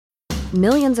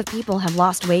Millions of people have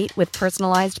lost weight with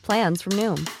personalized plans from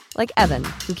Noom. Like Evan,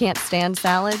 who can't stand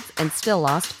salads and still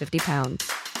lost 50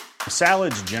 pounds.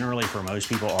 Salads generally for most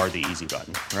people are the easy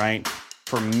button, right?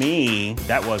 For me,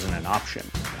 that wasn't an option.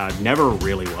 I never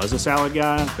really was a salad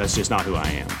guy. That's just not who I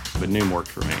am. But Noom worked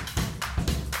for me.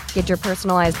 Get your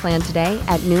personalized plan today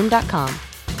at Noom.com.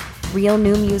 Real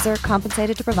Noom user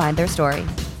compensated to provide their story.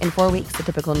 In 4 weeks, the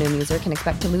typical Noom user can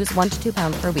expect to lose 1 to 2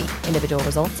 pounds per week. Individual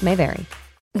results may vary.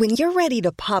 When you're ready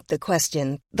to pop the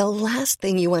question, the last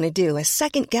thing you want to do is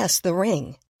second-guess the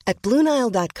ring. At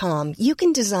BlueNile.com, you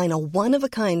can design a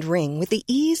one-of-a-kind ring with the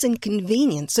ease and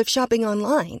convenience of shopping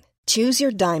online. Choose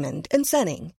your diamond and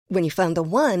setting. When you find the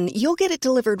one, you'll get it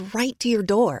delivered right to your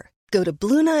door. Go to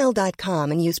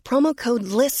BlueNile.com and use promo code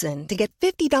LISTEN to get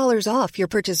 $50 off your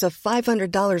purchase of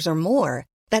 $500 or more.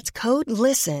 That's code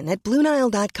LISTEN at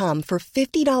BlueNile.com for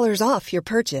 $50 off your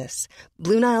purchase.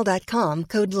 BlueNile.com,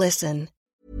 code LISTEN.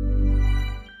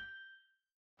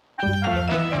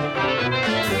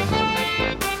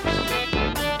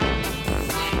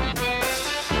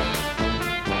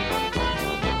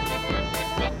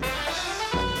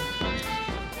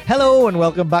 Hello and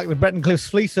welcome back to Brett and Cliff's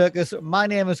Flea Circus. My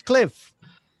name is Cliff.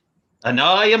 And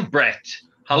I am Brett.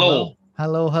 Hello.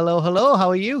 Hello. How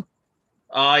are you?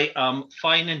 I am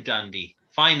fine and dandy.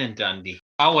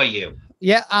 How are you?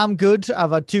 Yeah, I'm good.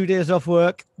 I've had 2 days off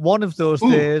work. One of those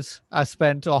days I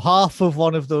spent, or half of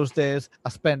one of those days I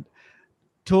spent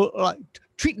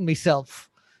treating myself.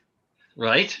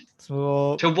 Right.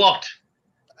 So to what?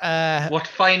 What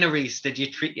fineries did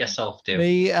you treat yourself to?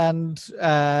 Me and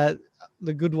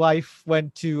the good wife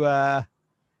went to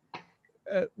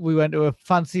we went to a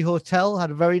fancy hotel, had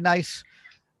a very nice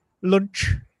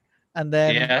lunch, and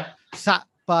then sat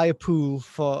by a pool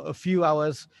for a few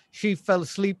hours. She fell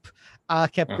asleep. I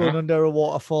kept going under a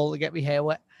waterfall to get my hair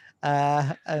wet.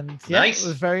 And nice. It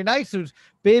was very nice. It was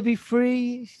baby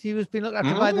free. She was being looked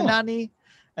after by the nanny.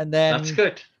 And then that's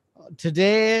good.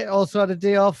 Today also had a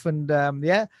day off and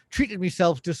treated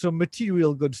myself to some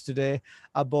material goods today.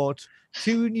 I bought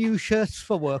 2 new shirts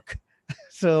for work.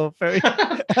 So very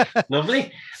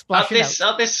lovely. At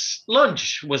this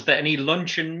lunch, was there any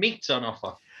luncheon meats on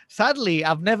offer? Sadly,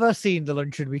 I've never seen the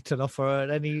luncheon meat on offer at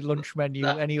any lunch menu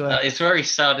anywhere. It's very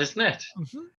sad, isn't it?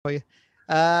 Mm-hmm.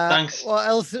 Thanks. What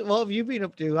else? What have you been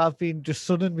up to? I've been just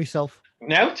sunning myself.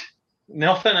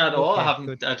 Nothing at all.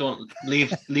 Good. I don't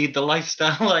lead the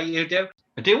lifestyle like you do.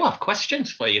 I do have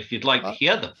questions for you if you'd like to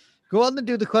hear them. Go on and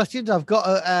do the questions. I've got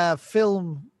a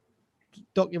film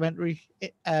documentary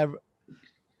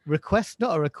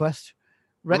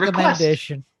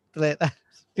recommendation later.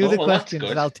 Do the questions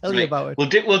and I'll tell you about it.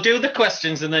 We'll do the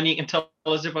questions and then you can tell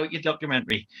us about your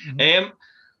documentary.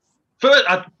 First,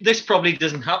 this probably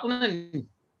doesn't happen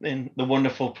in the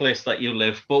wonderful place that you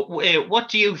live, but what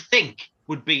do you think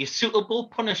would be a suitable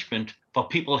punishment for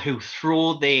people who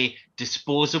throw their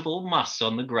disposable masks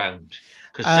on the ground?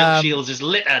 Because St. Shields is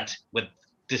littered with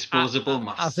disposable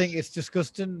masks. I think it's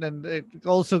disgusting, and it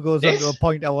also goes on to a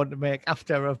point I want to make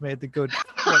after I've made the good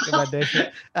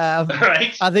recommendation.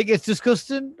 Right. I think it's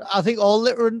disgusting. I think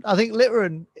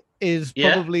littering is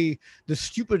probably the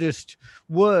stupidest,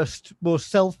 worst,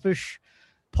 most selfish,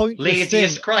 pointless thing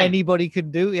anybody can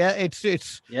do. Yeah,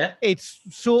 it's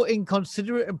so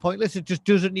inconsiderate and pointless. It just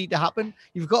doesn't need to happen.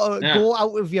 You've got to go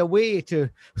out of your way to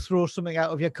throw something out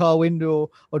of your car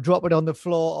window or drop it on the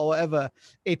floor or whatever.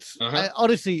 It's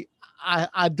honestly,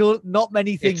 I don't. Not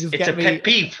many things it's get a me. pet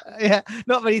peeve. Yeah,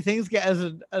 not many things get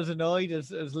as annoyed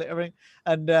as littering.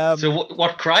 And so,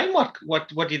 what crime? What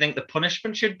do you think the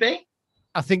punishment should be?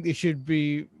 I think they should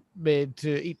be made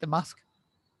to eat the mask.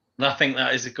 I think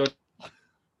that is a good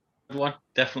one,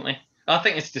 definitely. I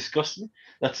think it's disgusting.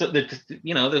 That's in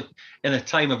a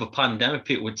time of a pandemic,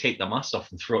 people would take the mask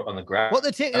off and throw it on the ground. What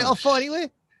they're taking it off for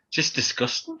anyway? Just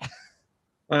disgusting.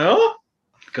 Oh,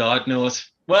 God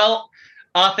knows. Well,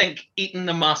 I think eating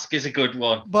the mask is a good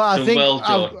one. But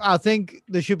I think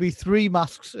there should be 3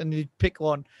 masks, and you pick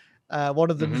one.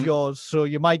 One of them's yours, so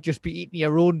you might just be eating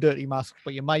your own dirty mask,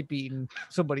 but you might be eating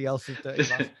somebody else's dirty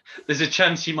mask. There's a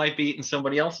chance you might be eating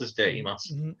somebody else's dirty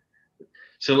mask.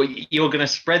 So you're going to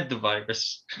spread the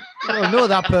virus. Oh no,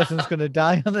 that person's going to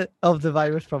die of the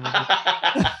virus probably.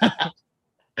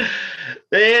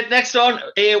 Next one,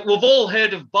 we've all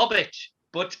heard of Bobbit,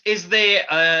 but is there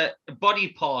a body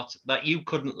part that you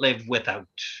couldn't live without?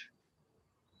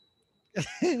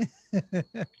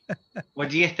 What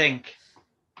do you think?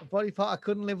 A body part I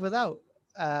couldn't live without.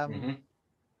 I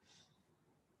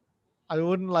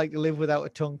wouldn't like to live without a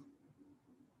tongue.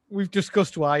 We've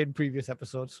discussed why in previous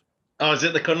episodes. Oh, is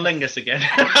it the cunnilingus again?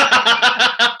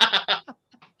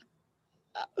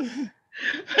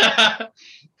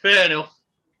 Fair enough.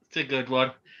 It's a good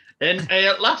one. And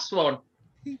last one.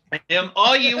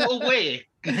 Are you aware,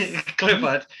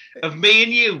 Clifford, of me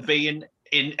and you being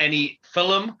in any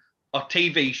film or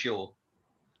TV show?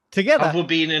 Together? Have we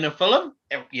been in a film?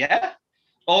 Yeah.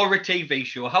 Or a TV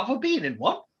show? Have we been in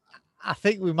one? I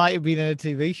think we might have been in a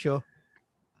TV show.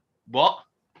 What?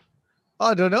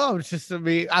 I don't know. It's just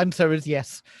the answer is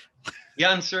yes. The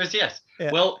answer is yes.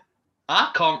 Yeah. Well,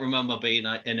 I can't remember being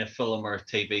in a film or a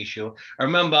TV show. I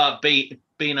remember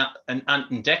being at an Ant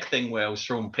and Dec thing where I was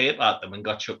throwing paper at them and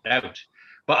got chucked out.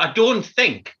 But I don't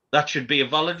think that should be a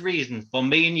valid reason for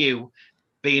me and you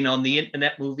being on the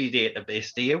Internet Movie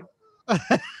Database, do you?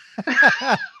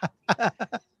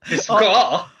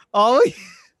 Oh.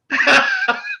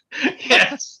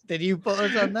 Yes. Did you put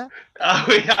us on there?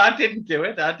 I didn't do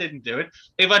it.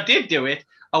 If I did do it,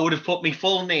 I would have put my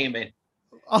full name in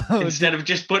instead of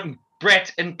just putting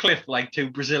Brett and Cliff like two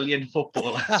Brazilian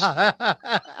footballers.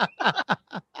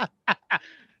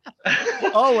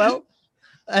 Oh, well.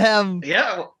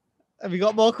 Yeah. Have you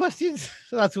got more questions?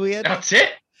 That's weird. That's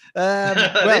it.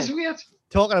 That is weird.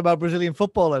 Talking about Brazilian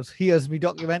footballers, here's my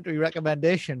documentary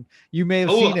recommendation. You may have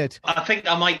seen it. I think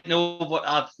I might know what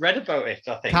I've read about it.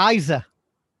 I think Kaiser.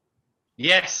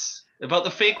 Yes, about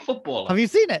the fake footballer. Have you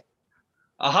seen it?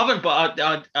 I haven't, but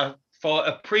I for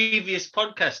a previous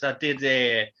podcast, I did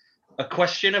a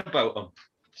question about him.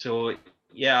 So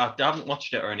yeah, I haven't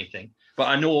watched it or anything, but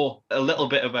I know a little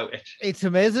bit about it. It's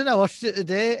amazing. I watched it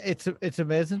today. It's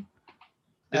amazing.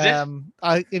 Is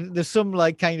it? There's some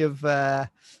like kind of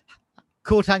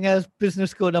coat hangers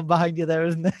business going on behind you there,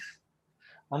 isn't there?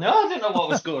 I know. I didn't know what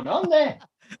was going on there.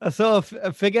 I saw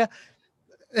a figure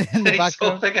in the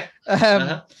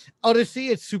background. Honestly,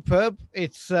 it's superb.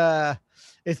 It's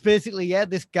basically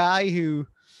this guy who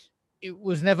it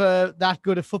was never that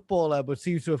good a footballer, but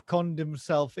seems to have conned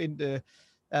himself into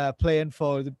playing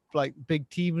for the big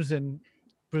teams in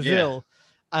Brazil,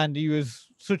 and he was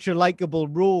such a likable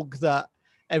rogue that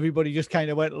everybody just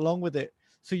kind of went along with it.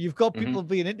 So you've got people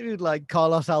being interviewed like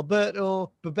Carlos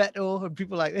Alberto, Bebeto, and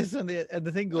people like this, and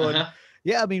the thing going,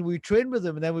 yeah, I mean, we trained with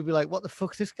him, and then we'd be like, what the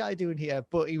fuck's this guy doing here?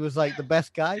 But he was like the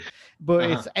best guy. But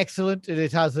it's excellent, and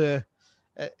it has a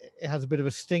bit of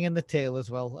a sting in the tail as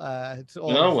well.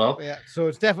 Yeah, so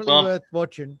it's definitely worth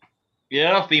watching.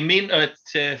 Yeah, I've been meaning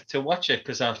to watch it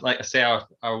because I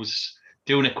was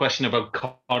doing a question about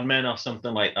con men or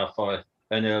something like that for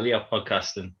an earlier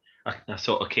podcast, and I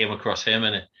sort of came across him,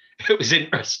 and it was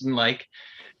interesting, and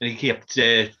he kept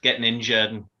getting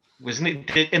injured, and wasn't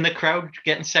he in the crowd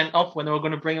getting sent off when they were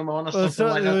going to bring him on or something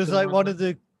like that? It was like one of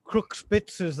the crux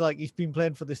bits is like he's been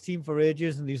playing for this team for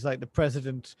ages, and he's like the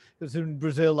president. Because in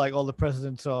Brazil, like all the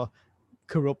presidents are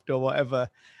corrupt or whatever,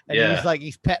 and he's like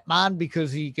his pet man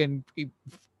because he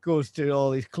goes to all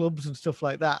these clubs and stuff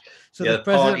like that. So the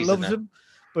president loves him,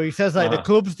 but he says the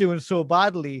club's doing so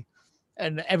badly,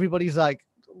 and everybody's like,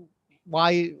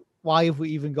 why have we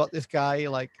even got this guy?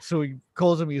 So he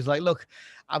calls him. He's like, look,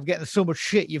 I'm getting so much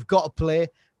shit. You've got to play,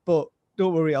 but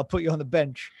don't worry, I'll put you on the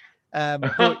bench.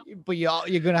 But you're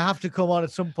going to have to come on at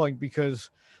some point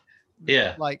because,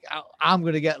 I'm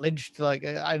going to get lynched.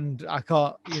 And I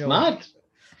can't. Mad.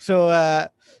 So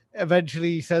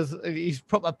eventually he says he's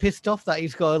proper pissed off that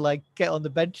he's got to get on the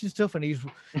bench and stuff, and he's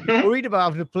worried about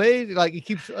having to play. He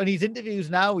keeps on his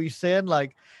interviews now. He's saying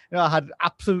I had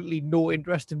absolutely no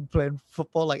interest in playing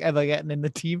football, ever getting in the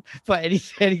team for any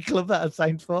club that I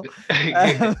signed for. He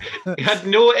had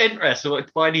no interest. So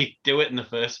why did he do it in the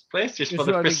first place? Just for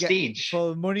the prestige?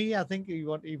 For money, I think he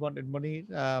wanted money.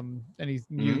 And he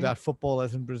knew that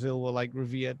footballers in Brazil were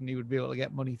revered, and he would be able to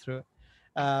get money through it.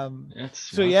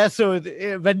 So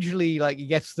eventually he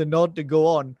gets the nod to go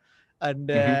on,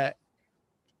 and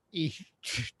he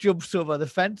jumps over the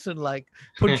fence and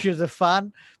punches a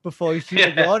fan before he's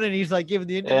to go on, and he's giving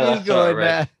the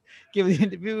interview giving the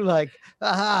interview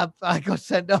I got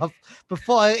sent off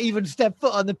before I even stepped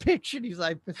foot on the pitch, and he's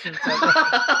what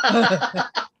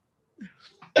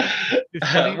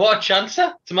a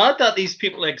chancer. It's mad that these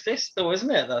people exist though,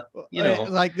 isn't it?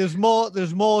 That there's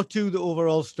more to the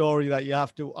overall story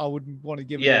that I wouldn't want to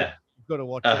give you. You've got to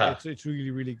watch it. It's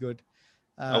really, really good.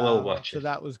 I will watch it. So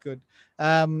that was good.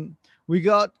 We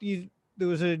got you. There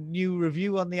was a new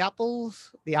review on the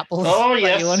apples. The apples. Oh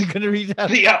yes. You want to read out?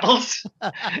 The apples.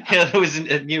 Yeah, there was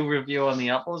a new review on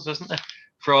the apples, wasn't there?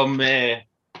 From a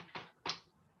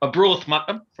broth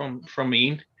Mackham from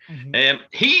Ian.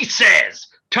 He says,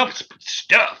 "Tough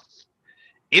stuff.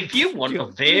 If you want a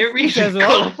very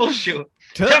colourful show,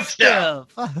 tough stuff.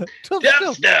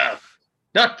 Tough stuff.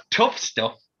 Not tough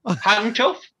stuff. Hang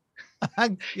tough."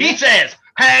 He says,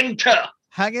 "Hang tough.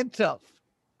 Hanging tough.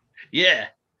 Yeah.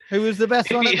 Who was the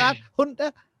best one at that?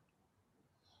 Hunter?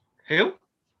 Who?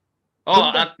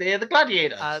 Oh, at the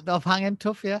Gladiator. Of Hanging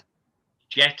Tough, yeah.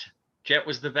 Jet. Jet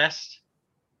was the best.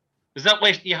 Was that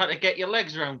way you had to get your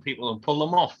legs around people and pull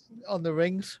them off? On the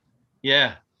rings.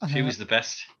 Yeah, she was the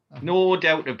best. No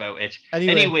doubt about it.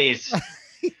 Anyways,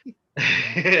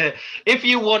 if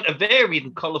you want a varied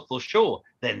and colourful show,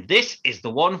 then this is the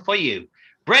one for you.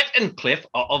 Brett and Cliff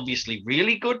are obviously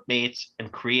really good mates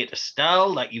and create a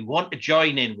style that you want to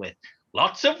join in with.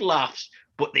 Lots of laughs,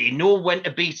 but they know when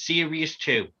to be serious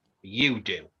too. You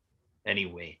do.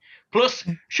 Anyway. Plus,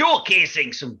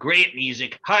 showcasing some great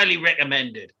music, highly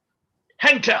recommended.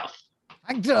 Hang tough.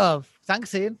 Hang tough.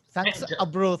 Thanks, Ian. Thanks,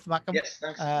 Arbroath Mackham. Yes,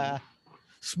 thanks.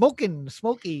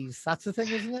 Smokies. That's the thing,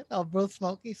 isn't it? Arbroath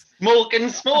Smokies. Smoking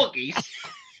Smokies.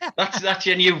 That's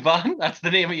your new van. That's the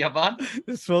name of your van.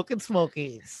 The Smoking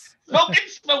Smokies. Smoking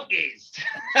Smokies.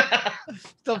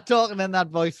 Stop talking in that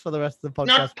voice for the rest of the podcast.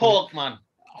 Not pork, man.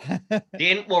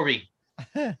 Don't worry.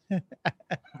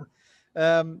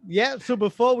 So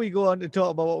before we go on to talk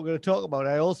about what we're going to talk about,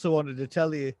 I also wanted to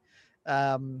tell you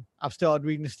I've started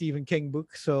reading a Stephen King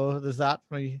book, so there's that.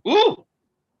 Ooh.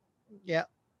 Yeah.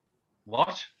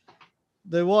 What?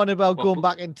 The one about going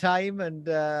back in time and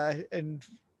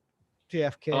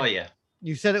JFK. Oh yeah.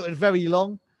 You said it was very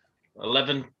long.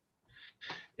 11.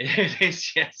 It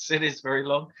is, yes, it is very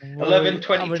long.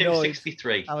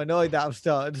 11/22/63. I'm annoyed that I've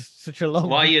started such a long.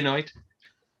 Why are you annoyed?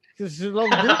 Because it's a long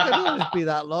book. I don't want it to be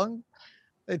that long.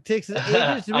 It takes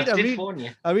ages to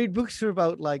read. I read books for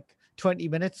about like 20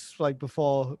 minutes, like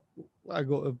before I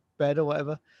go to bed or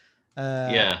whatever.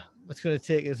 It's going to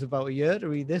take us about a year to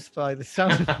read this by the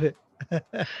sound of it.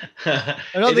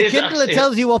 And on the Kindle, it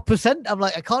tells you what percent. I'm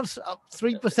like, I can't.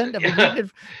 3%. I've been reading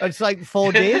it. It's like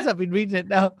 4 days. I've been reading it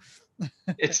now.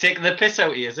 It's taking the piss out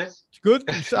of you, is it? It's good.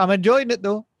 I'm enjoying it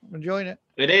though. I'm enjoying it.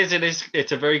 It is.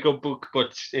 It's a very good book,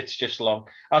 but it's just long.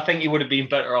 I think you would have been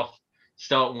better off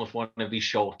starting with one of these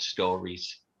short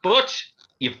stories. But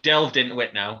you've delved into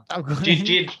it now.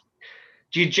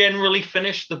 Do you generally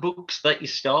finish the books that you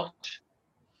start?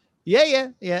 Yeah.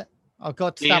 I've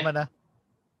got stamina.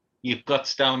 You've got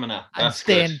stamina. And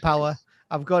staying power.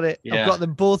 I've got it. Yeah. I've got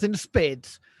them both in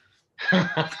spades.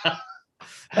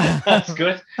 That's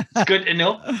good. It's good to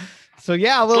know. So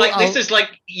yeah, this is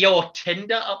like your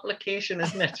Tinder application,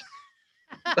 isn't it?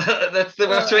 That's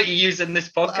what you use in this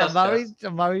podcast.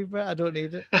 I'm married, but I don't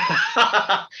need it.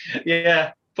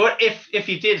 Yeah, but if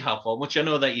you did have one, which I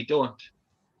know that you don't,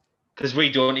 because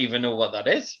we don't even know what that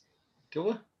is, do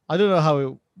we? I don't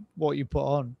know what you put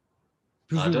on.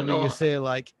 I don't know. You say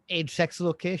like age, sex,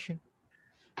 location.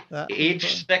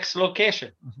 Age, sex,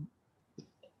 location. Mm-hmm.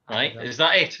 Right? Is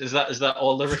that it? Is that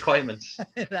all the requirements?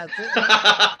 That's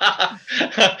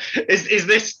it. Is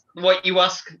this what you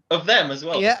ask of them as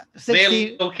well? Yeah.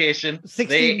 16, their location,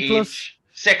 16 their plus. age,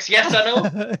 sex, yes or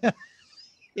no?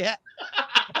 Yeah.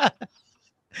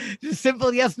 Just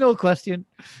simple yes, no question.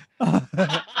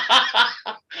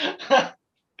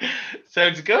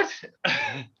 Sounds good.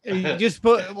 You just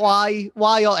put Y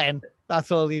or N. That's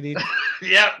all you need.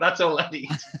 Yeah, that's all I need.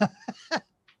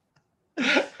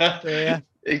 So, yeah.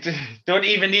 Don't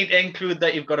even need to include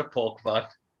that you've got a pork van,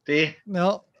 do you?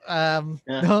 No, no,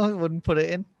 I wouldn't put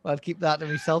it in. I'd keep that to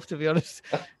myself, to be honest.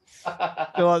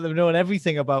 Don't want them knowing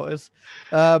everything about us.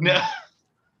 The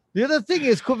other thing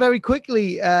is, very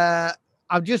quickly,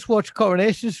 I've just watched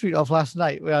Coronation Street off last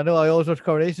night. I know I always watch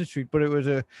Coronation Street, but it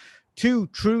was two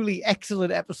truly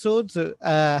excellent episodes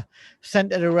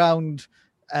centered around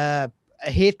a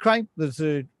hate crime. There's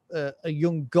a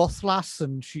young goth lass,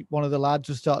 and one of the lads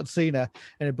has started seeing her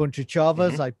in a bunch of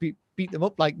chavas, like beat them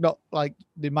up, like not like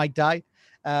they might die.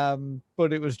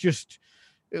 But it was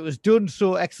done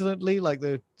so excellently, like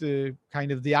the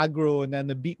kind of the aggro and then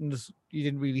the beatings you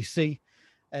didn't really see.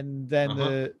 And then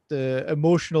the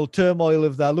emotional turmoil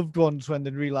of their loved ones when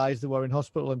they realized they were in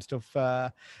hospital and stuff.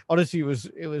 Honestly,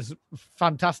 it was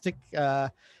fantastic.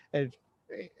 A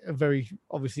very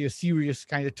obviously a serious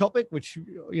kind of topic, which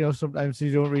sometimes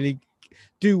you don't really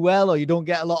do well, or you don't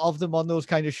get a lot of them on those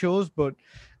kind of shows. But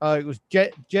it was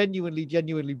genuinely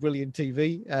brilliant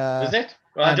TV. Is it?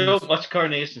 Well, I don't watch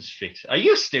Coronation Street. I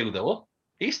used to though.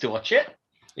 I used to watch it.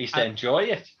 I used to enjoy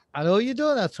it. I know you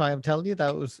do. That's why I'm telling you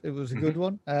that it was a good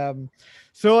one.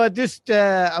 So I just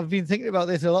I've been thinking about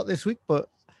this a lot this week, but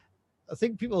I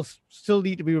think people still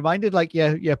need to be reminded, like,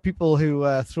 people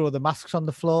who throw the masks on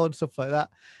the floor and stuff like that.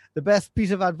 The best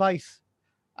piece of advice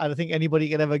I don't think anybody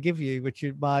can ever give you, which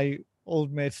my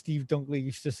old mate Steve Dunkley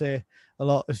used to say a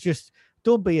lot, is just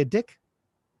don't be a dick.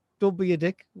 don't be a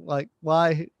dick. Like,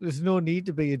 why? There's no need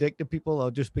to be a dick to people,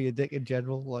 or just be a dick in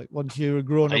general. Like, once you're a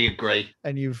grown up, I agree,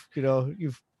 and you've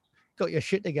got your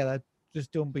shit together,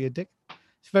 just don't be a dick.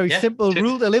 It's a very simple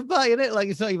rule to live by, isn't it? Like,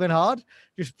 it's not even hard.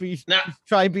 Just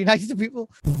try and be nice to people.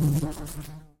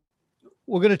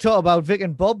 We're going to talk about Vic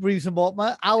and Bob, Reeves and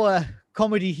Mortimer, our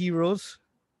comedy heroes.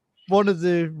 One of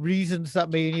the reasons that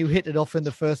me and you hit it off in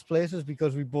the first place is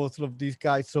because we both loved these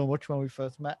guys so much when we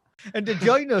first met. And to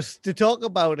join us to talk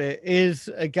about it is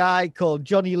a guy called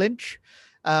Johnny Lynch,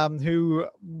 who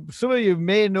some of you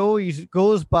may know. He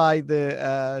goes by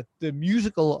the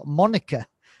musical moniker,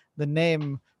 the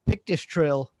name Pictish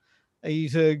Trail.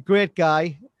 He's a great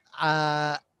guy.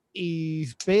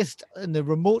 He's based in the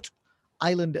remote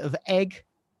island of Egg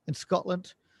in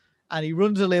Scotland, and he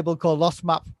runs a label called Lost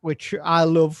Map, which I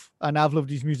love, and I've loved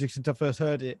his music since I first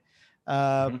heard it.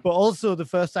 But also the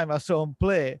first time I saw him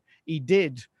play, he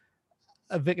did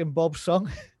a Vic and Bob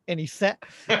song in his set.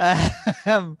 I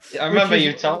remember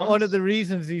you telling one of the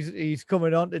reasons he's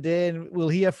coming on today, and we'll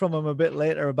hear from him a bit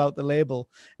later about the label,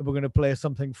 and we're going to play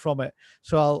something from it.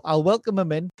 So I'll welcome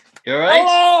him in. You all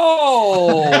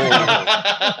right?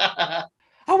 Hello!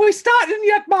 Are we starting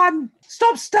yet, man?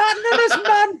 Stop starting on us,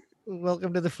 man!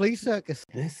 Welcome to the Flea Circus.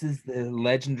 This is the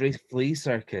legendary Flea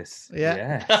Circus.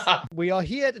 Yeah. Yes. We are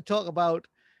here to talk about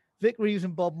Vic Reeves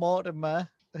and Bob Mortimer,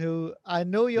 who I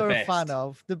know you're a fan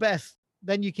of. The best.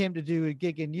 Then you came to do a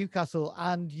gig in Newcastle,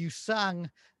 and you sang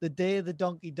The Day the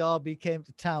Donkey Derby Came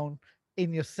to Town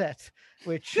in your set,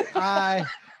 which I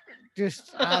was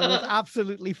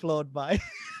absolutely floored by.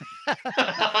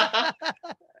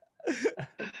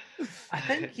 I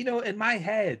think, in my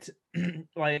head,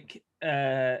 like,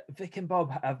 Vic and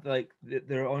Bob have, like,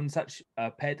 they're on such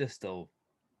a pedestal.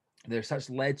 They're such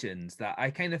legends that I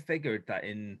kind of figured that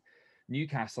in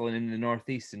Newcastle and in the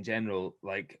Northeast in general,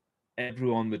 like,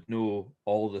 everyone would know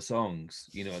all the songs,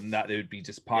 and that they would be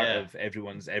just part of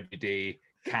everyone's everyday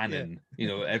canon.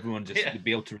 Everyone just would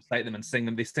be able to recite them and sing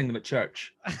them. They sing them at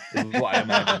church, is what I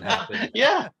imagine happened.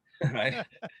 Yeah. Right.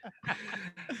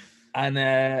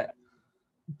 And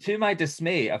to my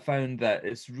dismay, I found that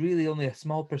it's really only a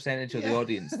small percentage of the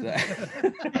audience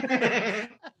that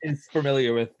is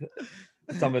familiar with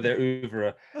some of their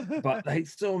oeuvre, but like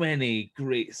so many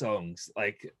great songs.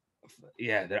 Like,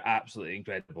 yeah, they're absolutely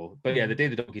incredible. But yeah, The Day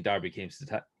the Donkey Derby came to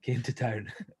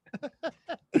town.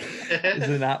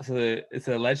 It's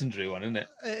a legendary one, isn't it?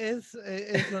 It is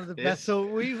one of the best. So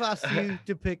we've asked you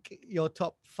to pick your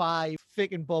top 5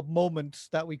 Vic and Bob moments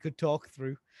that we could talk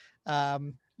through.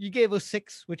 You gave us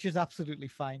 6, which is absolutely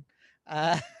fine.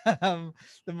 The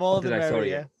more the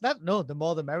merrier. The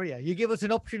more the merrier. You give us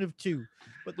an option of 2,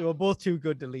 but they were both too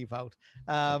good to leave out.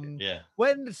 So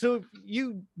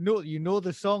you know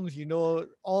the songs, you know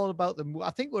all about them.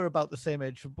 I think we're about the same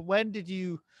age. But when did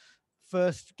you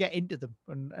first get into them,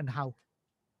 and how?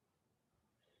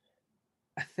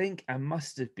 I think I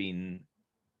must have been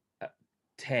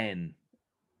 10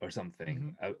 or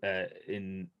something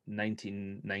in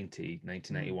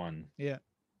 1991. Yeah.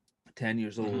 10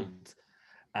 years old,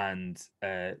 and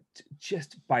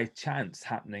just by chance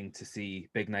happening to see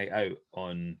Big Night Out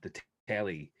on the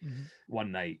telly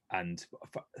one night, and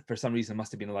for some reason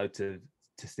must have been allowed to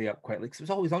stay up quite late, because it was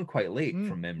always on quite late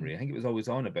from memory. I think it was always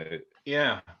on about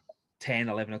 10,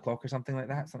 11 o'clock or something like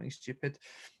that, something stupid.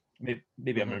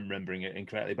 Maybe I'm remembering it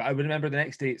incorrectly, but I would remember the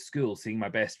next day at school seeing my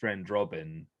best friend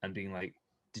Robin and being like,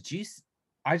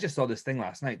 I just saw this thing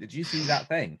last night. Did you see that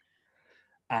thing?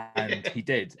 And he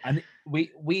did. And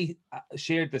we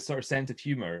shared this sort of sense of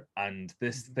humor, and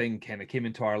this thing kind of came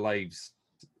into our lives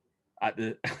at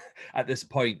this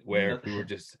point where we were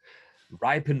just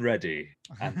ripe and ready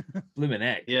and blew an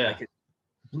egg. Yeah. Like, it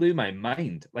blew my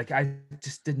mind. Like, I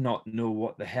just did not know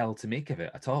what the hell to make of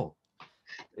it at all.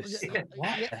 It's just like,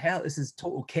 what the hell? This is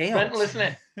total chaos. Mental, isn't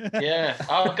it? Yeah.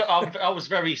 I was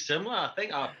very similar. I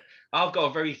think I've got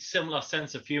a very similar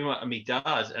sense of humor to me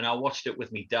dad, and I watched it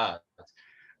with me dad.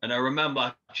 And I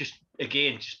remember just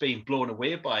being blown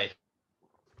away by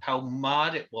how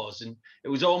mad it was. And it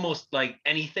was almost like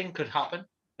anything could happen.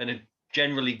 And it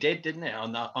generally didn't it,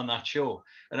 on that show.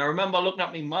 And I remember looking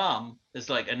at my mom as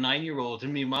like a 9-year-old,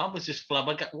 and my mom was just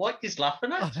flabbergasted. What is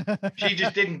laughing at? She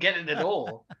just didn't get it at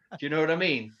all. Do you know what I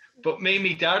mean? But me and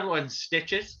my dad were in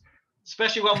stitches,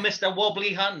 especially when Mr.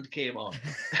 Wobbly Hand came on.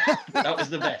 That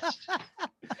was the best.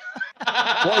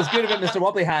 What was good about Mr.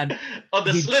 Wobbly Hand? Oh,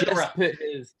 the Slitherer.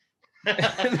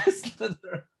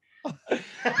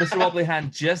 Mr. Wobbly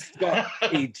Hand just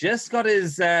got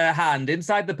his hand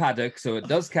inside the paddock, so it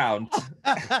does count.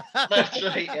 That's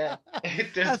right, yeah.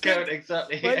 It does count,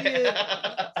 exactly.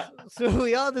 So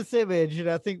we are the same age, and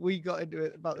I think we got into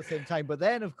it about the same time. But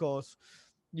then, of course,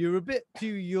 you're a bit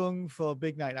too young for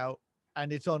Big Night Out,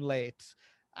 and it's on late.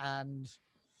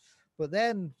 But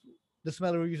then The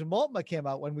Smell of Reeves and Mortimer came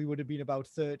out when we would have been about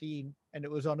 13, and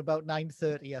it was on about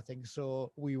 9:30, I think.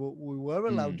 So we were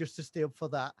allowed just to stay up for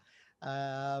that.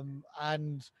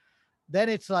 And then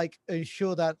it's like a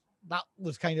show that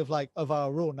was kind of like of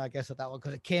our own, I guess, at that one,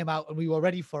 because it came out and we were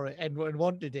ready for it and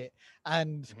wanted it.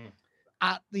 And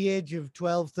at the age of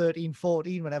 12, 13,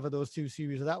 14, whenever those two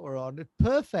series of that were on, it's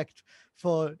perfect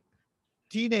for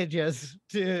teenagers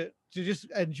to just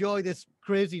enjoy this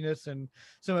craziness. And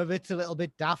some of it's a little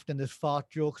bit daft and there's fart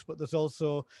jokes, but there's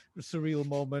also surreal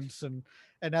moments. And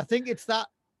I think it's that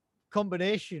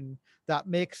combination that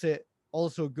makes it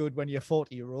also good when you're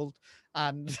 40-year-old.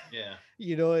 And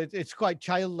you know, it's quite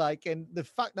childlike, and the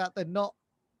fact that they're not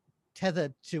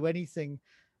tethered to anything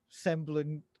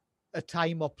resembling a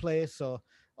time or place or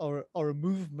a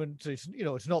movement. It's, you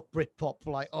know, it's not Britpop,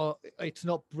 like, or it's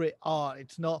not Brit art,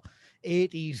 it's not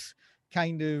 80s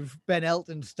kind of Ben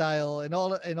Elton style and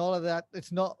all of that.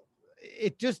 It's not,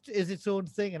 it just is its own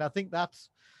thing. And I think that's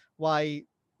why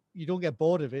you don't get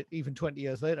bored of it. Even 20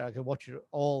 years later, I can watch it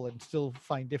all and still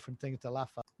find different things to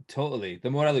laugh at. Totally. The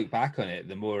more I look back on it,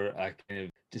 the more I kind of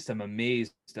just am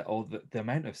amazed at all the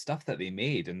amount of stuff that they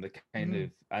made, and the kind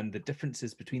of, and the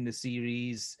differences between the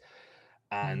series,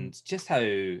 and just how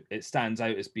it stands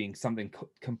out as being something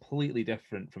completely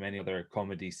different from any other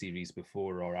comedy series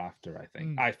before or after. I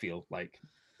think I feel like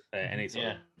any sort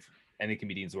of any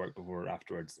comedian's work before or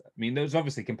afterwards. I mean, there's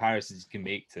obviously comparisons you can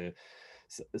make to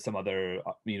some other,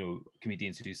 you know,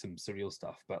 comedians who do some surreal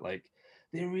stuff, but like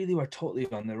they really were totally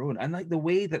on their own. And like the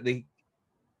way that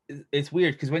it's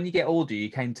weird because when you get older, you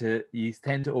tend to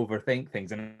overthink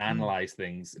things and analyze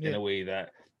things in a way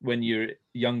that when you're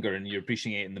younger and you're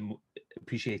appreciating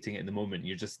it in the moment,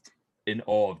 you're just in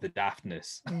awe of the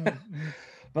daftness.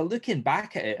 But looking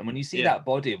back at it, and when you see that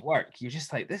body of work, you're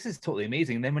just like, this is totally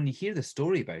amazing. And then when you hear the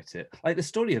story about it, like the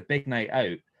story of Big Night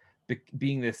Out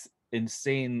being this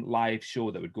insane live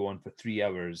show that would go on for 3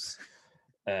 hours,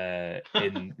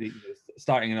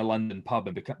 starting in a London pub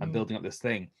and building up this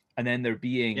thing, and then there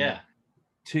being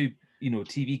two, you know,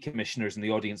 TV commissioners in the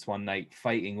audience one night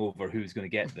fighting over who's going to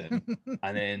get them,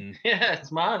 and then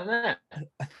it's mad, isn't it?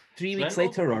 3 weeks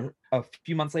later or a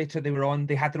few months later,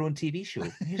 they had their own TV show.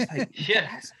 And you're just like,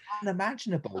 that's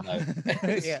unimaginable now.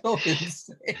 It's so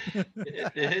insane.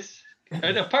 It is.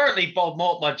 And apparently Bob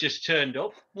Mortimer just turned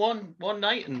up one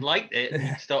night and liked it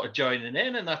and started joining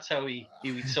in, and that's how he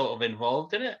was sort of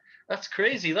involved in it. That's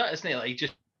crazy, that, isn't it? Like, he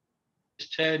just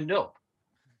turned up.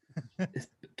 It's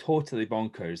totally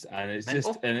bonkers, and it's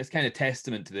just it's kind of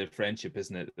testament to their friendship,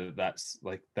 isn't it? That's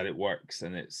like that it works,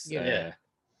 and it's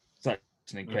such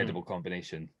an incredible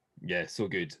combination. Yeah, so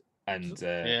good. And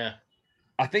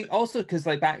I think also because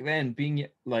like back then, being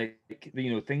like,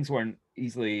 you know, things weren't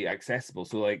easily accessible,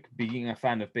 so like being a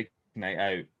fan of Big Night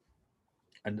Out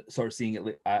and sort of seeing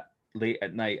it late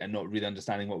at night and not really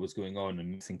understanding what was going on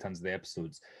and missing tons of the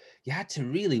episodes, you had to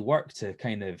really work to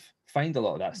kind of find a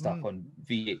lot of that stuff on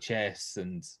VHS.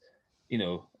 And you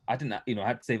know, I had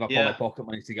to save up all my pocket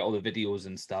money to get all the videos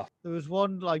and stuff. There was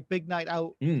one like Big Night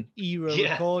Out era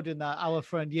recording that our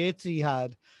friend Yatesy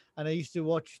had, and I used to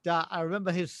watch that. I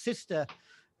remember his sister,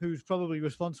 who's probably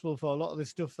responsible for a lot of the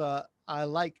stuff that I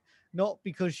like, not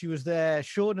because she was there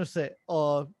showing us it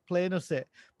or playing us it,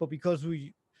 but because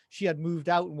she had moved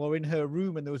out and were in her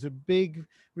room, and there was a big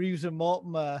Reeves and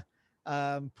Mortimer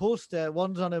poster.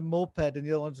 One's on a moped and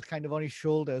the other one's kind of on his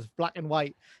shoulders, black and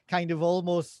white, kind of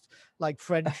almost like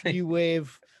French New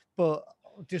Wave, but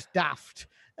just daft.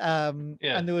 And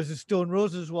there was a Stone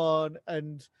Roses one,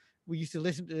 and we used to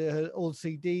listen to her old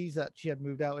CDs that she had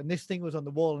moved out, and this thing was on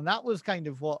the wall, and that was kind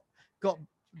of what got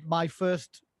my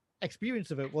first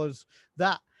experience of it, was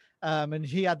that. And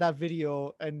he had that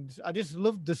video, and I just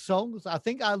loved the songs. I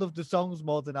think I loved the songs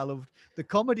more than I loved the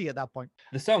comedy at that point.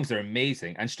 The songs are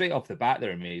amazing, and straight off the bat,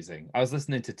 they're amazing. I was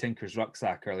listening to Tinker's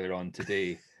Rucksack earlier on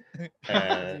today,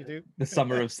 the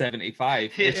summer of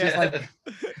 '75. Which is like,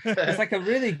 it's like a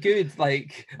really good,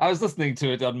 like, I was listening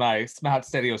to it on my smart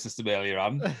stereo system earlier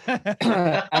on,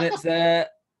 and it's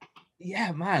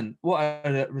man, what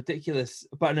a ridiculous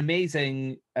but an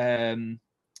amazing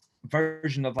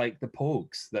version of like the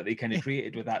Pogues that they kind of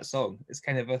created with that song. It's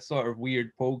kind of a sort of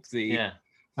weird Poguesy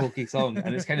folky song,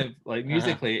 and it's kind of like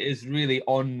musically it is really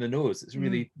on the nose. It's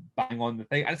really bang on the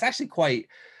thing, and it's actually quite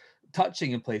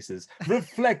touching in places.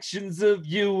 Reflections of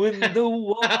you in the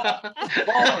wall,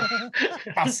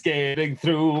 cascading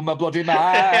through my bloody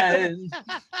mind.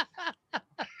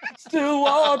 Still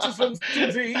waters from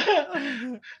deep.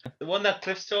 The one that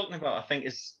Cliff's talking about, I think,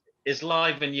 is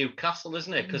live in Newcastle,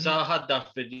 isn't it? Because I had that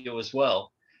video as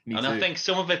well. Me and too. I think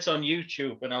some of it's on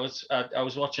YouTube, and I was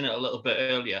watching it a little bit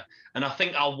earlier, and I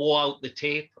think I wore out the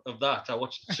tape of that. I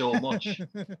watched it so much.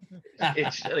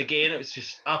 It was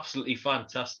just absolutely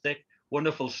fantastic,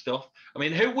 wonderful stuff. I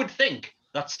mean, who would think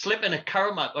that slipping a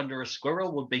Caramac under a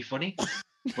squirrel would be funny?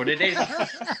 But it is.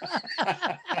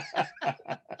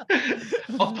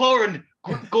 Or pouring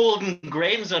golden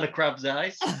grains on a crab's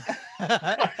eyes.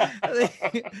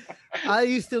 I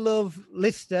used to love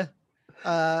Lister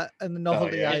and the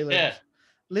Novelty Island. Yeah.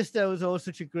 Lister was always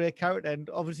such a great character, and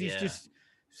obviously he's just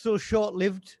so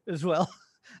short-lived as well.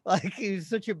 Like he's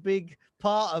such a big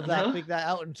part of that Big Night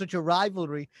Out, and such a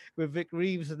rivalry with Vic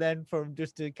Reeves, and then for him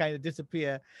just to kind of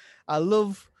disappear. I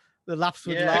love the Laughs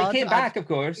with Lard. He came back, of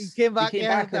course. He came back, in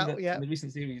yeah. the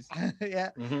recent series. Yeah.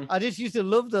 I just used to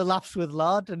love the Laughs with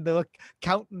Lard, and they were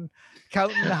counting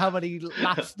how many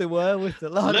laughs there were with the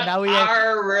Lard, and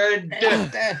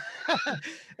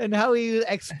how he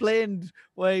explained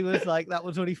where he was like, that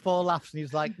was only 4 laughs, and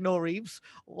he's like, no, Reeves,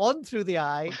 1 through the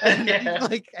eye, and he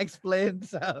like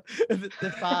explains the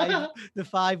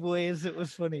 5 ways it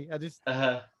was funny. I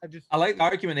like the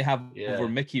argument they have over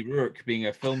Mickey Rourke being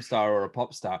a film star or a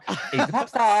pop star. He's a pop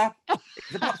star.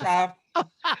 He's a pop star.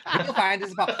 You'll find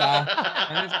he's a pop star.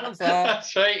 And he's a pop star.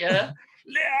 That's right, yeah.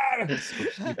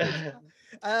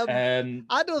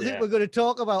 I don't think we're going to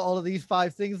talk about all of these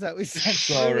 5 things that we said.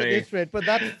 Sorry, this rate, but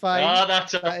that's fine.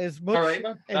 That is much right,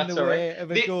 in the way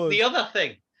of it goes. The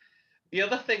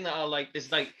other thing that I like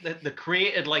is like they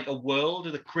created like a world,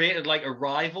 or they created like a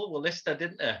rival with Lister,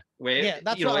 didn't they? Where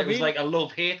that's it was like a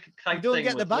love-hate type thing. You don't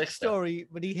get the backstory,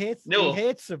 but he hates him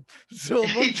so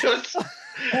much. He does.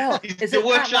 He's the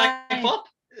worst life up,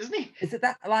 isn't he? Is it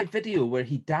that live video where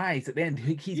he dies at the end?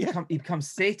 He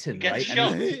becomes Satan, right?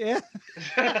 Shot.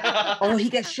 Oh, he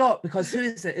gets shot because who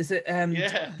is it? Is it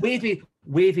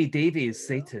Wavy Davy is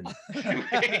Satan.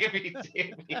 Wavy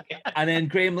Davy. And then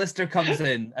Graham Lister comes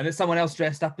in, and it's someone else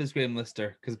dressed up as Graham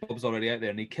Lister because Bob's already out there,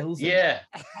 and he kills him. Yeah,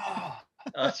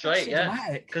 that's right.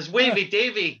 Yeah, because Wavy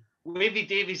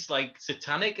Davy's like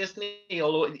satanic, isn't he?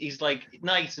 Although he's like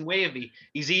nice and wavy,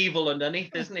 he's evil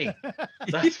underneath, isn't he?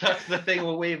 That's the thing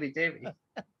with Wavy Davy.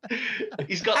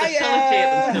 He's got the sellotape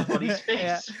and stuff on his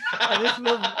face.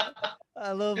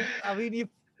 I mean,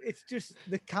 it's just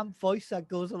the camp voice that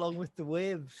goes along with the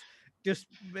waves. Just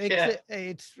makes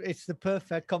it's the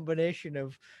perfect combination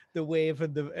of the wave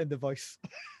and the voice.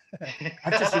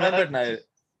 I've just remembered now.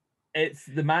 It's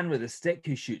the man with the stick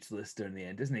who shoots Lister in the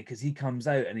end, isn't he? Because he comes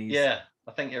out and he's I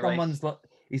think you're right.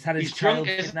 He's had his child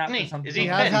kidnapped or something. He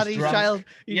has had his child.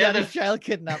 He had his child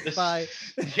kidnapped by.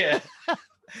 Yeah.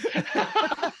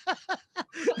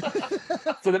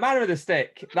 So the man with the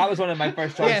stick. That was one of my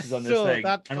first choices on this thing,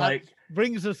 and like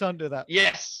brings us onto that.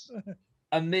 Yes.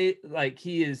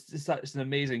 He is just such an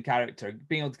amazing character.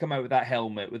 Being able to come out with that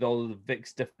helmet with all of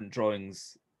Vic's different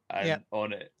drawings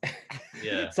on it.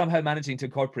 Yeah. Somehow managing to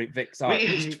incorporate Vic's art,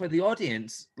 which for the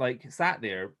audience, like sat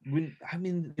there, they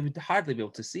would hardly be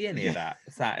able to see any of that.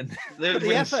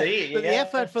 The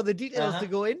effort for the details to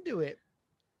go into it.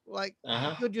 Like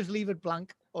you could just leave it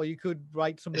blank, or you could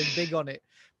write something big on it.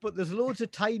 But there's loads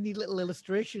of tiny little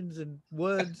illustrations and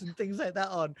words and things like that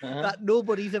on that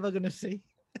nobody's ever going to see.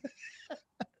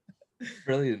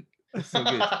 Brilliant. It's so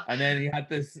good. And then he had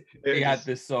this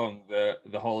song,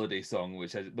 the holiday song,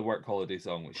 which is the work holiday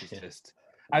song, which is just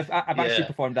I've actually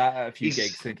performed that at a few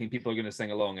gigs thinking people are going to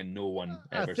sing along, and no one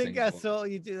ever sings. I think I saw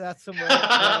you do that somewhere.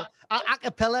 A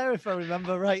cappella, if I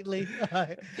remember rightly.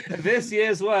 This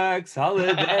year's works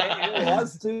holiday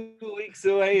was 2 weeks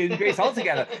away in Greece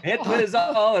altogether. It was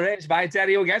all arranged by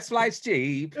Terry who gets flights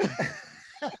cheap.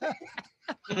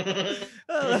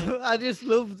 I just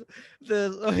loved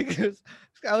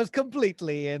I was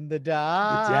completely in the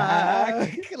dark.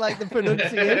 Like the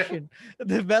pronunciation,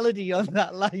 the melody on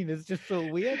that line is just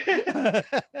so weird.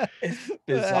 It's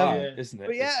bizarre, isn't it?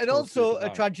 But yeah, and also a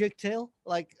tragic tale.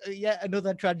 Like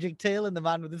another tragic tale in The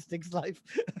Man with the Stick's life.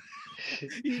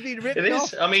 He's been written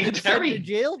off. I mean, Terry to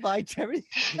jail by Terry.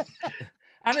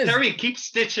 And Terry keeps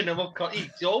stitching him up.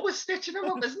 He's always stitching him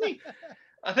up, isn't he?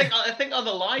 I think on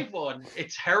the live one,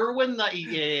 it's heroin that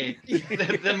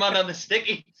the man on the stick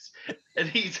eats, and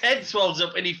his head swells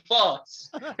up and he farts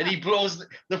and he blows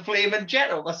the flaming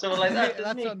jet up or something like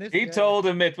that. He told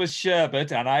him it was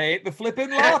sherbet, and I ate the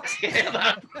flipping lot.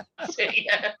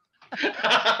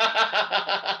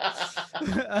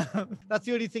 That's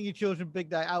the only thing you chose from Big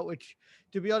Night Out, which,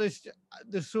 to be honest,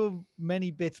 there's so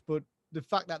many bits, but the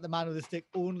fact that the Man with the Stick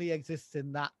only exists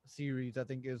in that series, I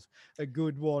think, is a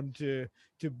good one to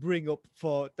bring up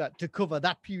for that, to cover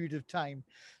that period of time.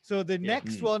 So the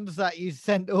next ones that you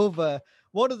sent over,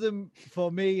 one of them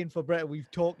for me and for Brett,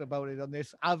 we've talked about it on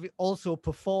this. I've also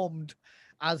performed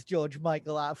as George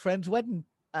Michael at a friend's wedding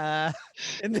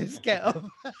in this get-up.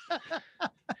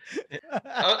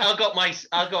 I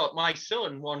got my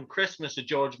son one Christmas a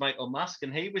George Michael mask,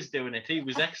 and he was doing it. He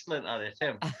was excellent at it.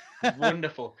 Him,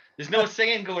 wonderful. There's no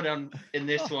singing going on in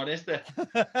this one, is there?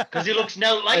 Because he looks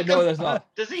now like no, there's not.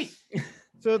 Does he?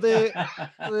 So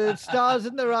the Stars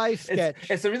in Their Eyes sketch.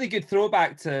 It's a really good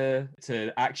throwback to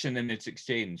Action Image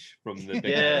Exchange from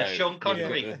the Sean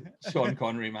Connery. Sean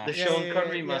Connery mask. The Sean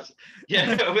Connery mask.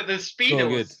 Yeah, with the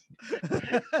Speedos.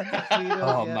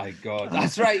 Oh my God,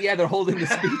 that's right. Yeah, they're holding the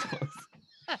Speedos.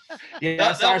 Yeah,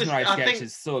 that Stars in Their Eyes sketch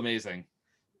is so amazing.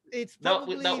 It's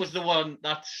probably... that was the one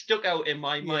that stuck out in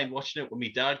my mind watching it with my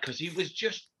dad, because he was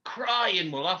just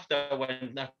crying with laughter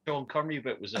when that Sean Connery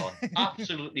bit was on.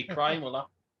 Absolutely crying with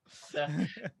laughter.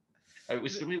 It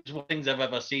was one of the things I've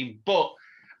ever seen. But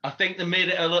I think they made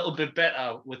it a little bit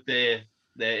better with the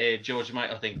George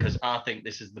Michael thing, because I think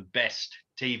this is the best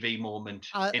TV moment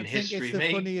in history.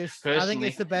 Funniest. I think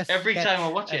it's the best. Every time I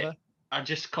watch ever. it, I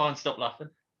just can't stop laughing.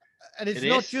 And it's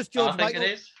not just George Michael.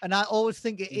 And I always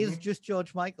think it is just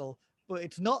George Michael, but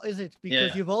it's not, is it?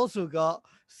 Because you've also got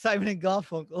Simon and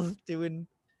Garfunkel doing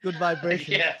Good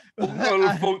Vibrations. Yeah.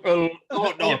 Funkel.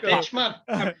 Oh no, bitch man.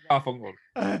 Garfunkel.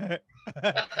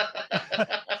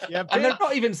 Yeah, and they're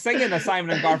not even singing a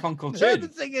Simon and Garfunkel tune. They're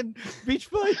singing Beach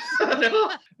Boys.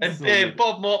 And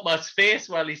Bob Mortimer's face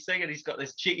while he's singing, he's got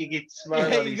this cheeky smile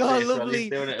on his face while he's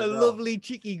doing it. Lovely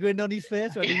cheeky grin on his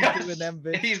face when he's doing them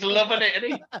bits. He's loving it,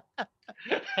 isn't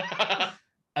he?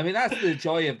 I mean, that's the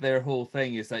joy of their whole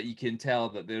thing, is that you can tell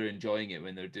that they're enjoying it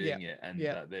when they're doing it, and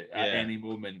that at any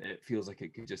moment it feels like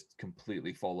it could just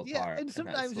completely fall apart. Yeah, and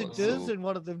sometimes it does, and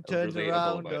one of them turns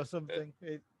around or something.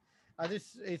 And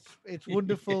it's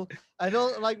wonderful. I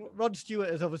know, like, Rod Stewart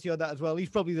is obviously on that as well. He's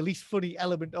probably the least funny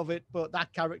element of it, but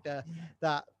that character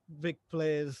that Vic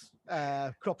plays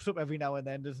crops up every now and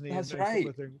then, doesn't he? That's right.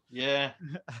 Yeah.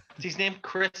 Is his name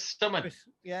Chris Stomach?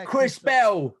 Chris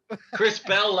Bell. Chris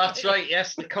Bell, that's right.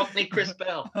 Yes, the Cockney Chris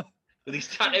Bell. With his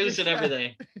tattoos and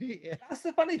everything. Yeah. That's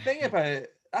the funny thing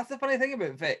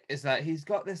about Vic, is that he's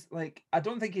got this, like, I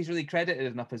don't think he's really credited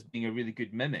enough as being a really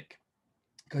good mimic.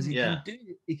 Because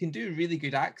he can do really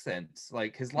good accents.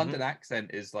 Like, his London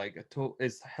accent is like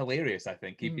is hilarious. I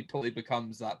think he totally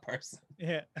becomes that person.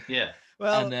 Yeah.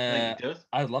 Well, and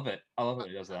I love it. I love it when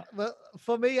he does that. Well,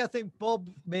 for me, I think Bob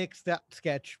makes that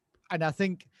sketch, and I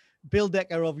think Bill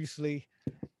Decker obviously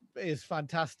is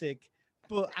fantastic.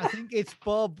 But I think it's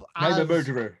Bob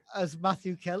as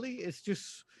Matthew Kelly. It's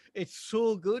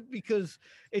so good because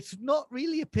it's not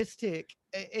really a piss take.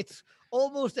 It's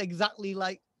almost exactly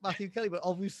like Matthew Kelly, but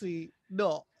obviously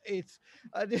not. It's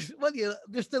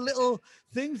just the little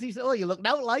things he said. Oh, you look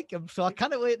now like him, so I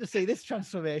can't wait to see this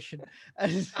transformation.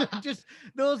 And just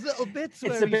those little bits.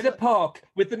 It's a bit of pork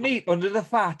with the meat under the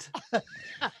fat.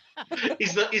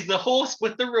 He's the horse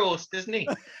with the roast, isn't he?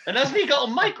 And hasn't he got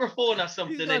a microphone or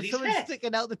something in his head?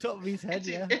 Sticking out the top of his head.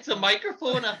 It's a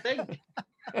microphone, I think.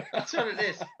 That's what it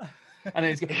is. And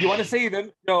he's you want to see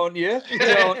them, don't you?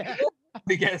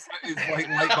 He gets his like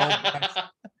light bulb.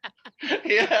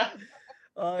 Yeah.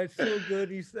 Oh, it's so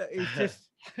good. He's just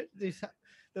the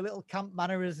little camp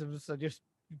mannerisms are just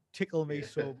tickle me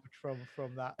so much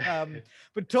from that.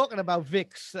 But talking about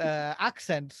Vic's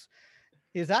accents,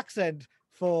 his accent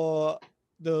for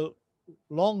the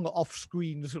long off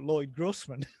screens Lloyd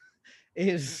Grossman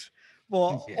is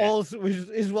what also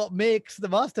is what makes the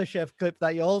MasterChef clip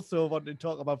that you also want to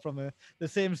talk about from the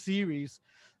same series.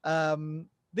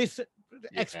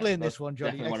 Explain this one,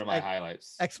 Johnny. Definitely one of my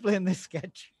highlights. Explain this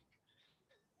sketch.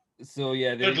 So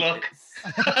good luck.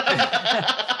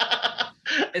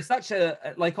 It's such a,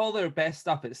 like, all their best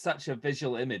stuff. It's such a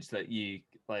visual image that you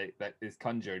like, that is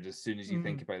conjured as soon as you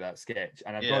think about that sketch.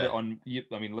 And I've got it on.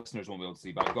 I mean, listeners won't be able to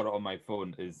see, but I've got it on my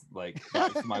phone. Is like,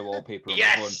 that's my wallpaper on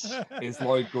my phone. Is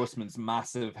Lloyd Grossman's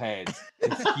massive head.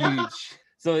 It's huge.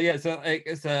 So it's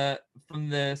from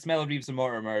the Smell of Reeves and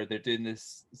Mortimer. They're doing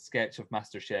this sketch of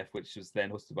MasterChef, which was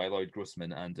then hosted by Lloyd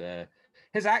Grossman, and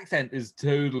his accent is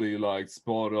totally like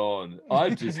spot on.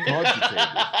 I've just cogitated.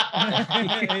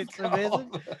 It's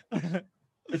amazing.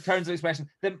 The turns of expression.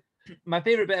 My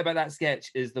favorite bit about that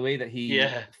sketch is the way that he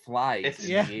flies.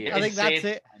 I think that's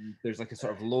it. And there's like a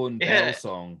sort of lone bell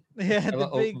song. Yeah, a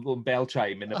little bell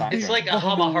chime in the background. It's like a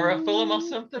Hammer horror film or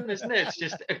something, isn't it? It's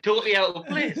just totally out of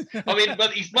place. I mean,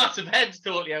 but his massive head's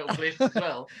totally out of place as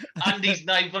well, and his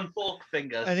knife and fork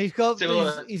fingers. And he's got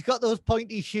those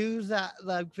pointy shoes that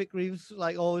Vic Reeves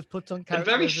like always puts on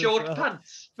characters. And very short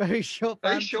pants. Very short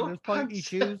pants. Very short pointy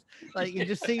shoes. Like you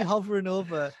just see hovering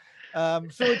over.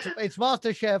 So it's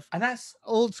MasterChef, and that's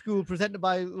old school, presented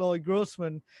by Lloyd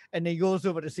Grossman, and he goes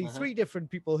over to see three different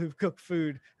people who've cooked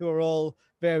food who are all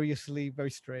variously very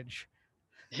strange.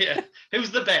 Yeah,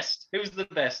 who's the best? Who's the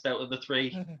best out of the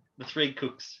three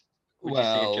cooks? Would you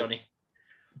say, Johnny?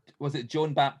 Was it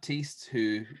Joan Baptiste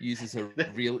who uses her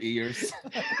real ears? Is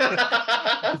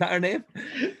that her name?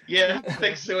 Yeah, I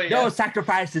think so. Yeah. No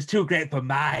sacrifice is too great for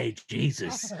my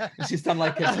Jesus. She's done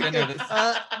like a Skinner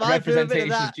that's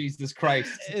representation of Jesus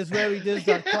Christ. Is where he does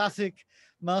that classic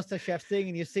MasterChef thing,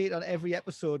 and you see it on every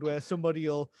episode where somebody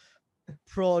will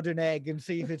prod an egg and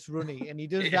see if it's runny, and he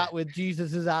does that with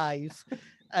Jesus's eyes.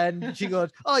 And she goes,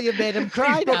 "Oh, you made him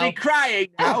cry He's now." Bloody crying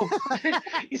now.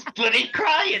 He's bloody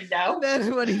crying now. And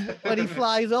then when he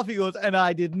flies off, he goes, "And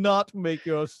I did not make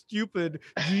your stupid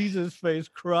Jesus face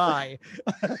cry."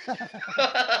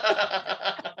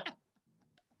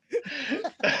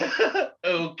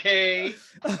 Okay.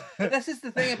 But this is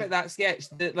the thing about that sketch,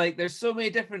 that like there's so many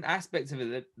different aspects of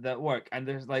it that work, and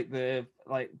there's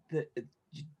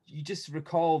you just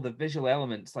recall the visual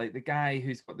elements, like the guy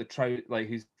who's got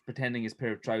who's pretending his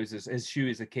pair of trousers, his shoe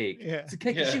is a cake. Yeah. It's a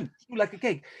cake, a shoe like a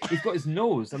cake. He's got his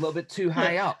nose a little bit too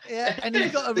high up. Yeah, and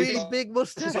he's got a really big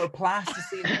mustache. Sort of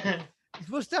plasticine. His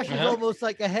mustache is almost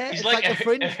like a hair. He's it's like a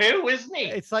fringe. A who, isn't he?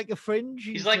 It's like a fringe.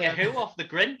 He's like a who off the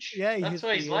Grinch. Yeah, that's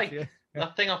what he's like. Yeah.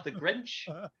 That thing off the Grinch.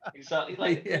 Exactly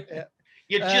like. Yeah.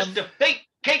 You're just a fake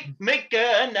cake maker,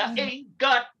 and I ain't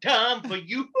got time for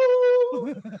you.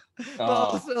 But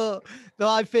also,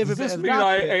 my favorite bit Does this of mean that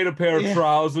I bit, ate a pair of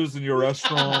trousers in your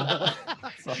restaurant?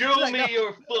 Show me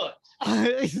your foot.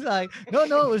 He's like, no,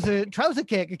 it was a trouser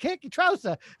cake, a cakey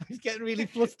trouser. He's getting really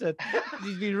flustered.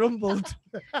 He's been rumbled.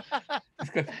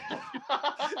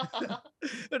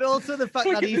 But also the fact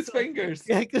that he's his fingers.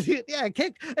 Yeah, because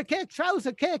a cake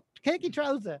trouser, cakey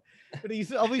trouser. But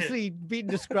he's obviously been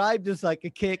described as like a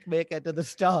cake maker to the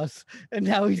stars, and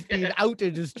now he's being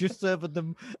outed as just serving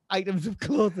them items of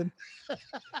clothing.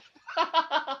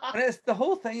 And the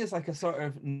whole thing is like a sort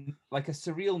of like a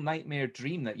surreal nightmare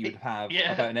dream that you'd have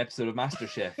about an episode of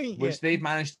MasterChef, which they've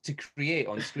managed to create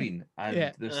on screen.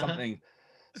 And there's something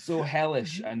so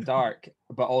hellish and dark,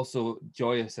 but also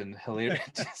joyous and hilarious,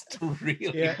 just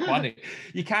really funny.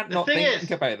 You can't not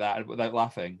think about that without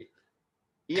laughing.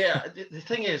 Yeah, the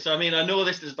thing is, I mean, I know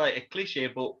this is like a cliche,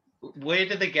 but where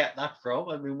did they get that from?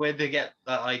 I mean, where did they get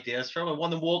that ideas from? And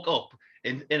one of them woke up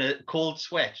in a cold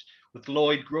sweat with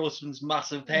Lloyd Grossman's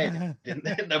massive head in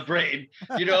their brain.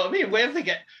 You know what I mean? Where did they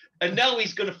get? And now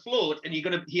he's going to float, and you're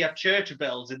going to hear church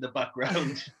bells in the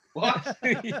background. What?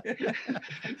 But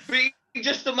you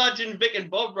just imagine Vic and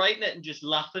Bob writing it and just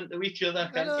laughing to each other.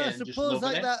 I suppose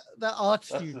like that art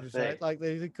students, right? Like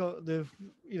the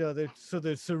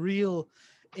surreal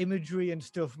imagery and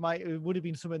stuff would have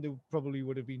been something that probably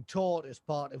would have been taught as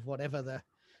part of whatever the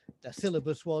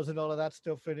syllabus was and all of that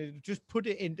stuff, and it just put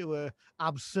it into a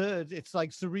absurd. It's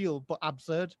like surreal but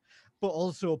absurd, but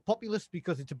also populist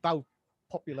because it's about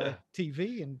popular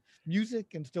TV and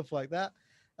music and stuff like that.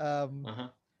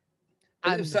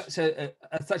 And such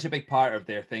a big part of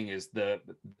their thing is the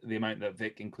amount that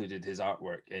Vic included his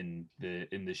artwork in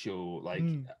the show,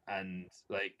 and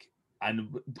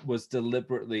was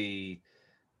deliberately.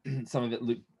 Some of it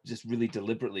looked just really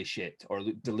deliberately shit, or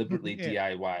looked deliberately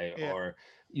DIY, or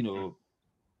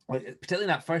particularly in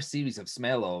that first series of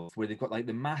Smell Of, where they've got like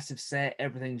the massive set,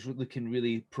 everything's looking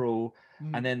really pro,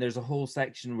 and then there's a whole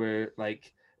section where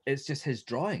like it's just his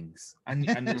drawings, and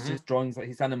it's just drawings that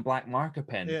he's done in black marker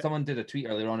pen. Someone did a tweet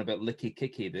earlier on about Licky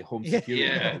Kicky, the home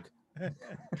security dog.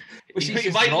 Which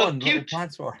he might look cute,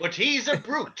 but he's a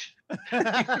brute.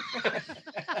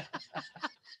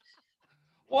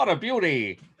 What a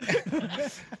beauty!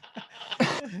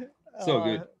 So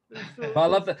good. But I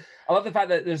love the fact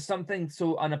that there's something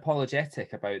so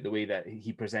unapologetic about the way that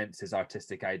he presents his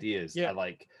artistic ideas. Yeah.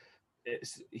 Like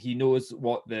he knows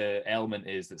what the element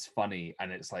is that's funny,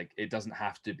 and it's like it doesn't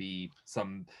have to be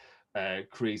some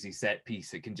crazy set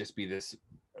piece. It can just be this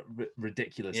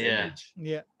ridiculous image.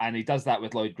 Yeah. And he does that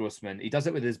with Lloyd Grossman. He does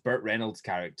it with his Burt Reynolds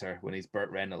character when he's Burt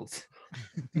Reynolds.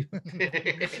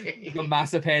 He's got a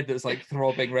massive head that's like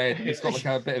throbbing red. He's got like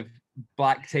a bit of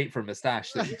black tape for a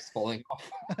moustache that keeps falling off.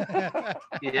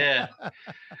 Yeah.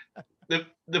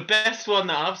 the best one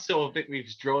that I've saw of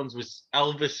Victory's Drones was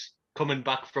Elvis coming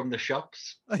back from the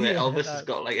shops, where Elvis has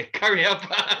got like a carrier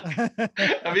bag.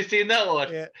 Have you seen that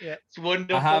one? Yeah. It's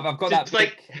wonderful. I have. I've got Just that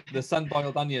book, The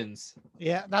Sun-Boiled Onions.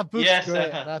 Yeah, that book's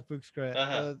great. That book's great.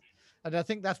 And I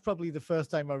think that's probably the first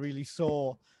time I really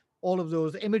saw all of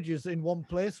those images in one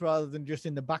place rather than just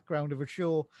in the background of a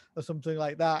show or something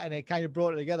like that. And it kind of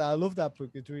brought it together. I love that book.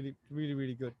 It's really, really,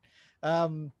 really good.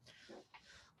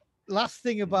 Last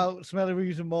thing about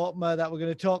Smelleries and Mortimer that we're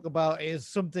going to talk about is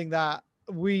something that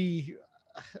we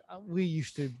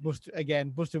must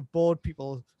have bored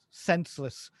people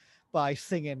senseless by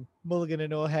singing Mulligan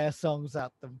and O'Hare songs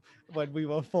at them when we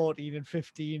were 14 and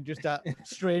 15, just at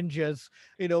strangers.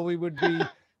 You know, we would be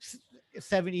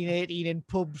 17, 18 in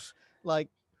pubs, like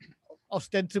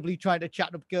ostensibly trying to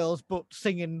chat up girls, but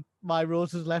singing My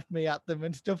Roses Left Me at them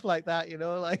and stuff like that, you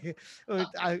know, like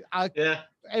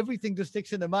everything just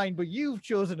sticks in the mind. But you've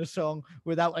chosen a song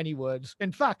without any words.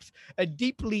 In fact, a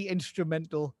deeply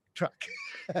instrumental track.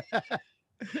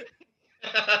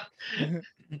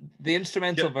 The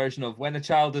instrumental version of When a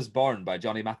Child is Born by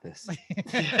Johnny Mathis.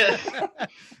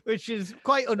 Which is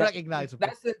quite unrecognizable.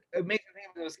 That's the amazing thing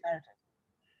of those characters.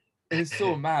 It's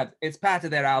so mad. It's part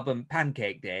of their album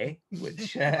Pancake Day,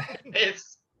 which it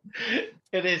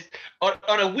is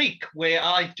on a week where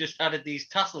I just added these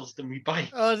tassels to my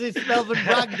bike. Oh, this Melvin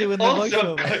Bragg doing the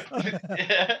voiceover.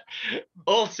 Yeah.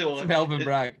 Also, it's Melvin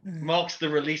Bragg marks the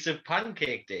release of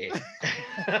Pancake Day.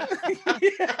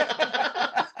 He's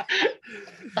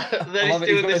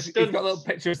got little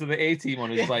pictures of the A-Team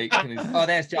on his bike. And oh,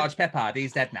 there's George Peppard.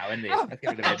 He's dead now, isn't he? Let's get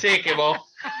rid of him. I'll take him off.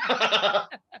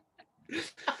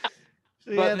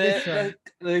 But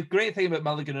the great thing about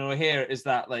Mulligan and O'Hare is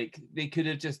that like they could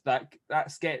have just that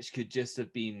sketch could just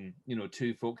have been, you know,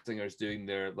 two folk singers doing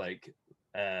their like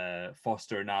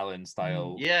Foster and Allen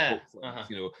style folk songs,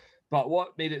 you know. But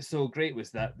what made it so great was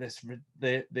that the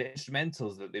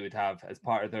instrumentals that they would have as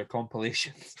part of their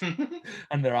compilations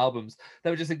and their albums that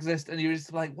would just exist, and you're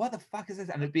just like, what the fuck is this?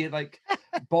 And it'd be like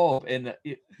Bob in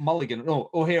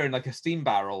O'Hare in like a steam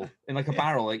barrel, in like a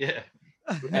barrel, like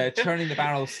churning the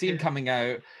barrel, steam coming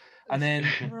out, and then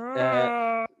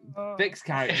Vic's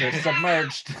character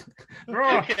submerged.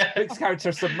 Vic's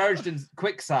character submerged in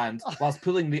quicksand whilst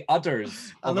pulling the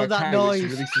udders of a cow, noise.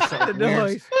 which releases sort of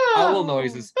weird owl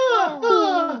noises.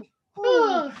 I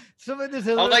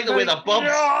like the way that Bob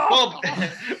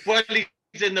while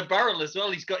he's in the barrel as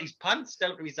well, he's got his pants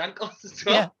down to his ankles as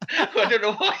well. I don't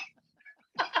know why.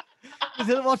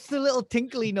 What's the little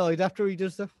tinkly noise after he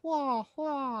does the wah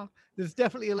wah? There's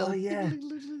definitely a little. Oh yeah.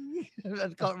 I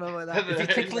can't remember that. Is he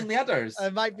tickling the udders?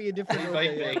 It might be a different.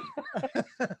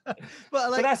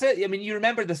 But that's it. I mean, you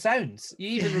remember the sounds. You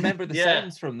even remember the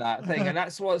sounds from that thing, and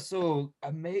that's what's so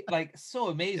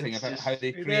amazing about how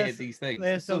they created these things.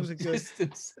 Their songs are good.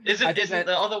 Isn't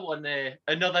the other one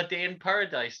Another Day in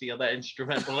Paradise? The other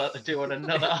instrumental that they do on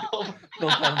another album.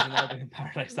 Another Day in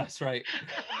Paradise. That's right.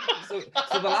 So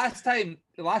the last time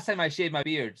I shaved my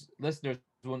beard, listeners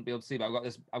won't be able to see, but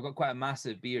I've got quite a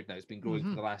massive beard now. It's been growing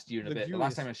for the last year and a bit. The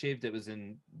last time I shaved it was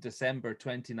in December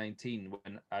 2019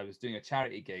 when I was doing a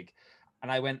charity gig,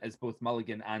 and I went as both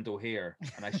Mulligan and O'Hare,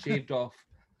 and I shaved off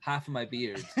half of my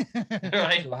beard.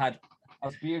 Right. So I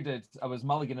was bearded. I was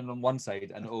Mulligan on one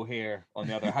side and O'Hare on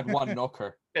the other. I had one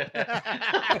knocker.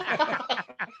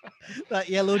 That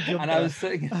yellow jumper. And I was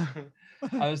thinking,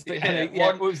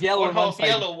 it was yellow one on one side.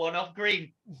 Yellow, one off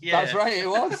green. Yeah. That's right, it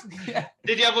was. Yeah.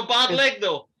 Did you have a bad leg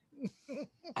though?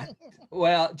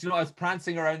 Well, do you know, I was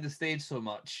prancing around the stage so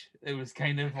much. It was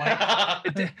kind of like,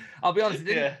 I'll be honest,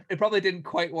 it probably didn't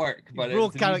quite work, but it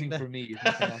was amusing for me.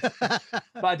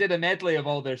 But I did a medley of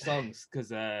all their songs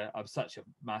because I'm such a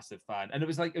massive fan. And it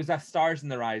was a Stars in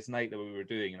Their Eyes night that we were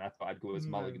doing, and I thought I'd go as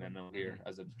Mulligan and O'Hare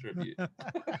as a tribute.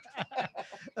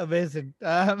 Amazing.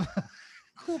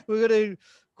 We're going to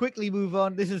quickly move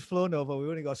on. This is Flown Over. We've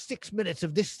only got 6 minutes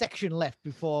of this section left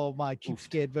before my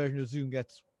cheapskate version of Zoom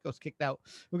gets kicked out.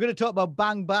 We're going to talk about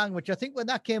Bang Bang, which I think when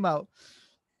that came out,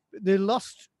 they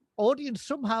lost audience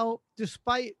somehow,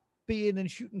 despite being in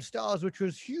Shooting Stars, which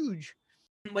was huge.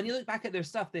 When you look back at their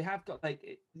stuff, they have got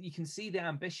you can see the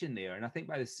ambition there, and I think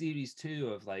by the series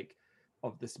 2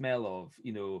 of the smell of,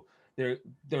 you know,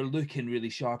 they're looking really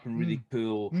sharp and really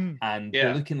cool, and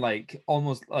they're looking like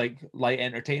almost like light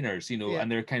entertainers, you know,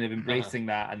 and they're kind of embracing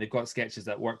that, and they've got sketches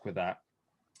that work with that.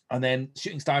 And then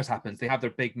Shooting Stars happens, they have their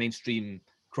big mainstream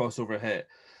crossover hit,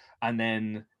 and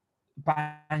then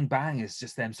Bang Bang is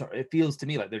just them it feels to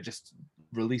me like they're just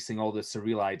releasing all the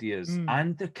surreal ideas,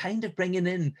 and they're kind of bringing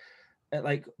in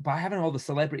like by having all the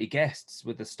celebrity guests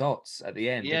with the Stotts at the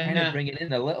end, they're kind of bringing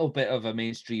in a little bit of a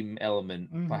mainstream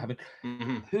element by having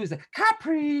who's the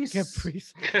Caprice,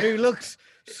 who looks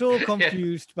so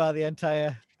confused by the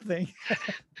entire thing.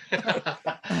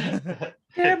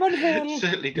 Damon Hill. It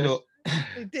certainly does.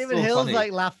 David so Hill's funny.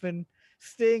 Like laughing.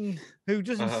 Sting, who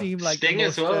doesn't seem like Sting the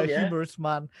most humorous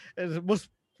man,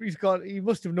 he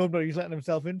must have known what he's letting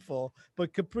himself in for.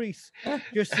 But Caprice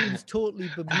just seems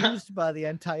totally bemused by the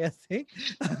entire thing.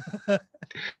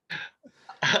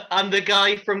 And the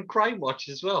guy from Crime Watch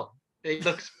as well. He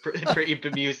looks pretty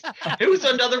bemused. Who's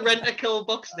another Rent-A-Kill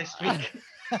box this week?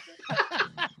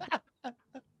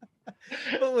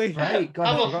 But wait, right,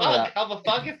 God, have a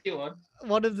fag if you want.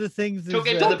 One of the things is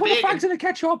don't put the fags in the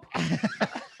ketchup.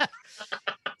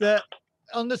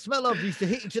 On the smell of, used to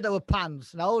hit each other with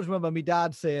pans, and I always remember my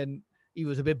dad saying he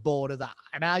was a bit bored of that.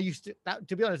 And I used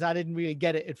to be honest, I didn't really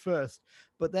get it at first.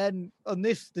 But then on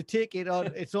this, the take it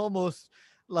on, it's almost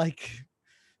like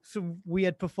some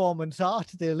weird performance art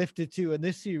they lifted to in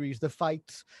this series. The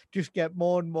fights just get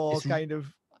more and more kind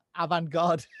of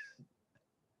avant-garde.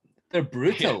 They're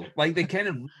brutal. Like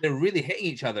they're really hitting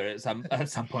each other at some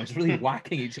points, really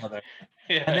whacking each other.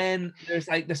 Yeah. And then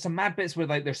there's some mad bits where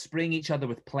like they're spraying each other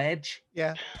with pledge.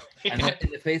 Yeah. And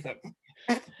in the face, like,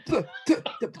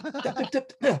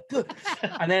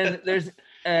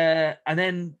 and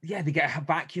then they get a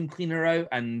vacuum cleaner out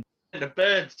and the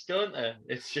birds, don't they?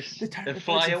 It's just they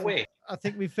fly away. I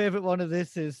think my favorite one of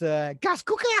this is gas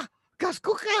cooker,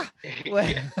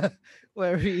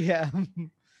 where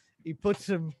he puts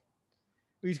some.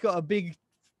 He's got a big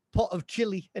pot of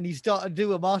chili and he's starting to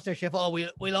do a MasterChef. Oh, we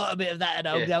like a bit of that at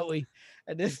home, don't we?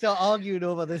 And they start arguing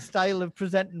over the style of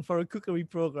presenting for a cookery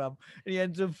program. And he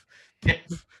ends up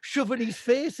shoving his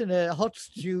face in a hot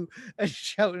stew and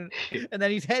shouting, and then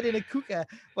his head in a cooker.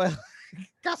 Well,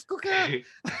 gas cooker.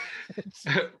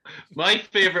 My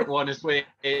favorite one is where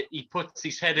he puts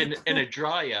his head in a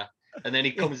dryer and then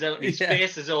he comes out and his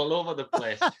face is all over the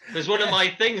place. Because one of my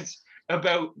things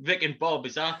about Vic and Bob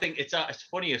is I think it's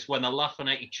funniest when they're laughing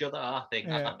at each other. I think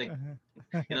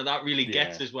that really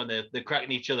gets us when they're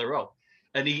cracking each other up.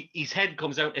 And his head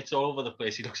comes out, it's all over the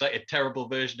place. He looks like a terrible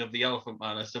version of the Elephant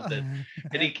Man or something.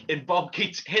 And Bob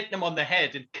keeps hitting him on the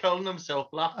head and killing himself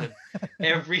laughing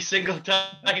every single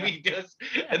time he does.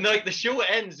 And like the show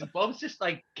ends and Bob's just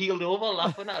like keeled over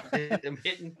laughing at him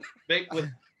hitting Vic with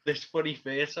this funny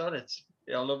face on it.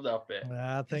 Yeah, I love that bit.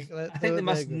 I think they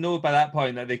must know by that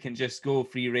point that they can just go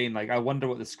free reign. Like, I wonder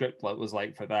what the script was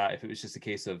like for that. If it was just a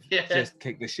case of just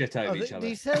kick the shit out of each other.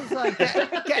 He says like,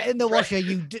 "Get in the washer,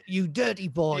 you dirty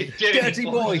boy, dirty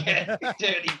boy,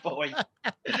 dirty boy."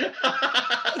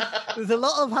 There's a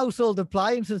lot of household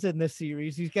appliances in this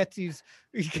series. He gets his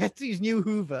new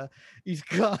Hoover. He's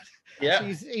got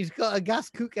a gas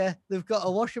cooker. They've got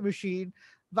a washing machine.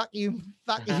 Vacuum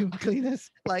cleaners.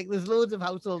 Like there's loads of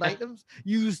household items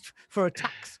used for a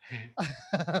tax.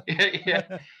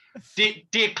 Yeah. Do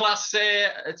you class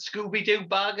Scooby-Doo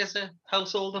bag as a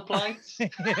household appliance?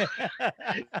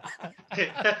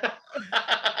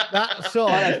 That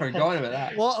song, I forgot about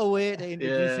that. What a way to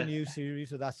introduce a new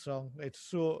series with that song.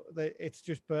 It's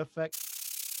just perfect.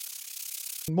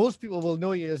 Most people will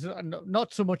know you as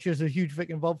not so much as a huge Vic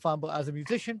and Bob fan, but as a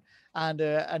musician and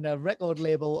a record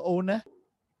label owner.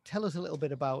 Tell us a little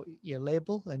bit about your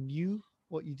label and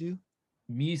what you do.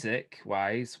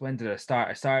 Music-wise, when did I start?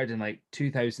 I started in like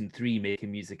 2003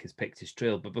 making music as Pictish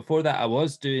Trail, but before that I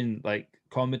was doing like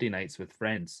comedy nights with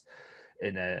friends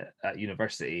at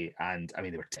university, and I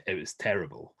mean it was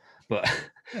terrible, but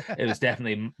it was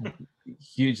definitely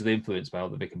hugely influenced by all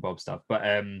the Vic and Bob stuff. But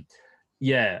and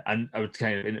I would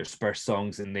kind of intersperse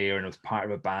songs in there, and I was part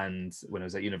of a band when I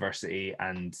was at university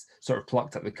and sort of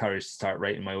plucked up the courage to start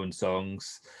writing my own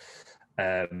songs.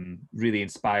 Really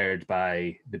inspired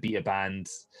by the Beta Band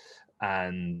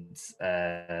and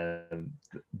the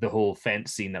whole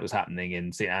fence scene that was happening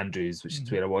in St Andrews, which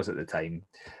is where I was at the time,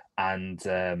 and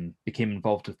became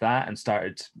involved with that and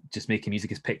started just making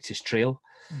music as Pictish Trail.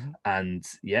 And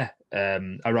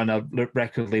I run a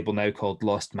record label now called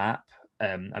Lost Map.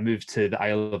 I moved to the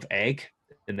Isle of Egg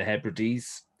in the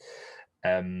Hebrides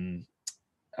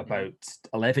about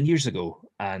 11 years ago.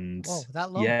 And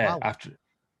that long? Wow.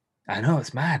 I know,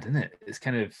 it's mad, isn't it? It's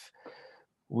kind of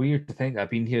weird to think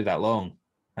I've been here that long.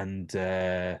 And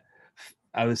I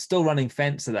was still running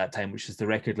Fence at that time, which is the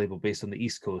record label based on the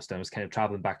East Coast. And I was kind of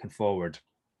traveling back and forward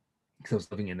because I was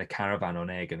living in a caravan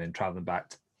on Egg and then traveling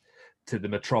back to the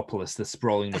metropolis, the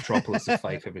sprawling metropolis of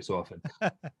Fife every so often.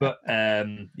 But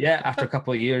after a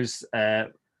couple of years,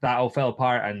 that all fell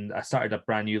apart and I started a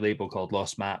brand new label called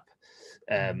Lost Map.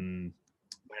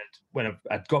 when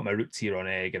I'd got my roots here on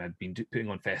Egg, and I'd been putting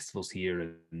on festivals here,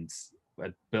 and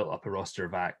I'd built up a roster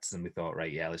of acts, and we thought,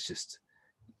 right, yeah, let's just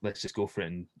go for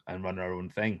it and run our own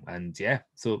thing. And yeah,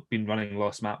 so been running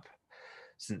Lost Map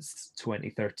since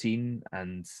 2013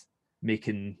 and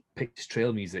making Pictish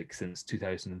Trail music since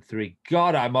 2003.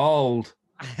 God, I'm old.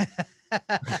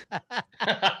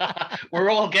 We're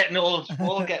all getting old.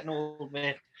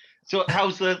 Mate. So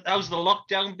how's the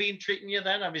lockdown been treating you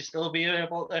then? Have you still been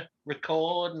able to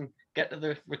record and get to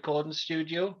the recording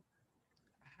studio?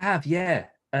 I have, yeah.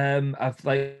 I've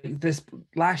this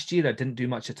last year I didn't do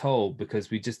much at all because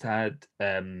we just had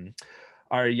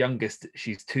our youngest,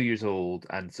 she's 2 years old,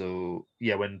 and so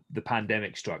yeah, when the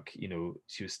pandemic struck,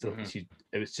 she was still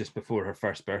it was just before her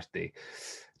first birthday,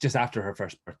 just after her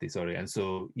first birthday, sorry. And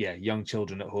so yeah, young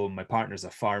children at home. My partner's a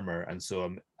farmer, and so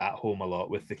I'm at home a lot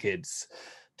with the kids,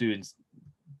 just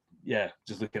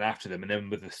looking after them. And then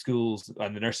with the schools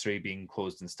and the nursery being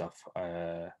closed and stuff,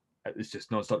 it was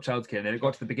just non-stop childcare. And then it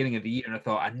got to the beginning of the year, and I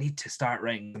thought I need to start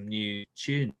writing some new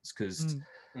tunes because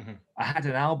I had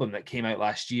an album that came out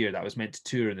last year that was meant to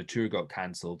tour, and the tour got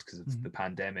cancelled because of the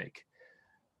pandemic,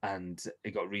 and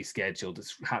it got rescheduled.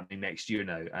 It's happening next year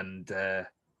now, and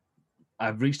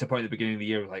I've reached a point at the beginning of the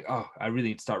year like, oh, I really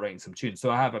need to start writing some tunes.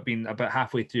 So I've been about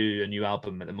halfway through a new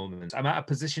album at the moment. I'm at a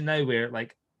position now where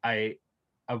like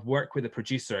I've worked with a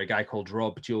producer, a guy called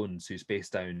Rob Jones, who's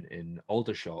based down in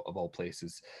Aldershot of all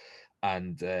places,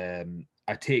 and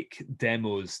I take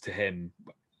demos to him,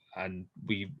 and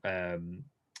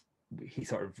he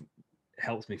sort of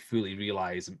helps me fully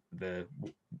realize the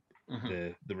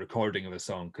recording of a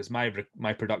song, because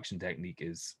my production technique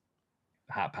is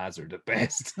haphazard at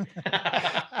best.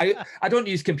 I don't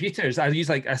use computers. I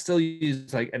still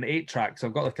use like an 8-track. So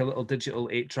I've got like a little digital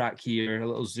 8-track here, a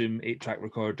little Zoom 8-track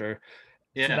recorder.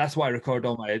 Yeah, so that's why I record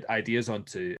all my ideas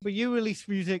onto. But you release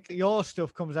music, your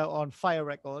stuff comes out on Fire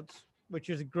Records, which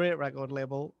is a great record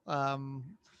label.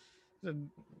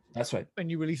 That's right.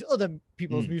 And you release other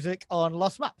people's music on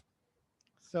Lost Map.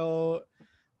 So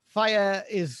Fire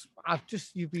is,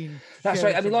 you've been. That's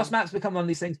right. I mean, Lost Map's become one of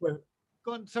these things where.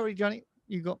 Go on. Sorry, Johnny.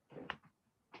 You go.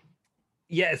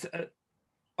 Yes.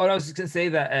 I was just going to say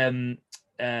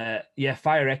that,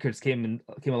 Fire Records came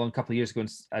along a couple of years ago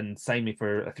and signed me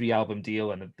for a 3-album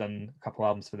deal, and I've done a couple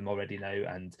albums for them already now,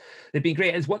 and they've been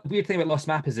great. And what the weird thing about Lost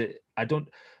Map is it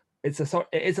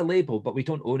is a label, but we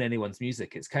don't own anyone's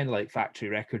music. It's kind of like Factory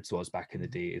Records was back in the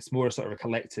day. It's more sort of a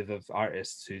collective of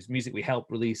artists whose music we help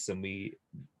release, and we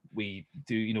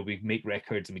do, we make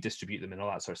records and we distribute them and all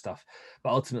that sort of stuff.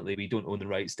 But ultimately, we don't own the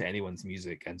rights to anyone's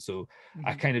music. And so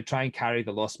I kind of try and carry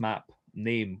the Lost Map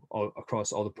name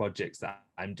across all the projects that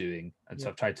I'm doing. And so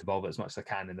I've tried to evolve it as much as I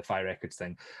can in the Fire Records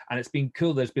thing. And it's been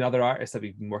cool. There's been other artists that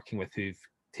we've been working with who've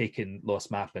taken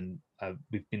Lost Map, and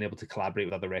we've been able to collaborate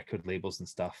with other record labels and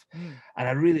stuff. And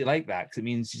I really like that, because it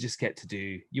means you just get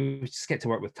to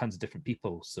work with tons of different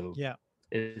people. So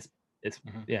it's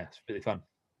really fun.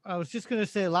 I was just going to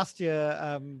say, last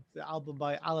year, the album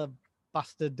by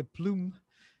Alabaster de Plume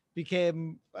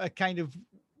became a kind of,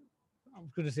 I'm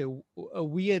going to say, a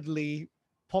weirdly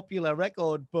popular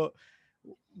record, but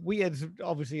weird's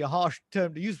obviously a harsh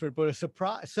term to use for it, but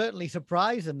certainly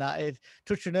surprising that it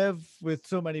touched a nerve with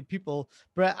so many people.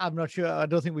 Brett, I'm not sure, I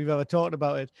don't think we've ever talked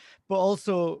about it, but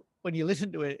also when you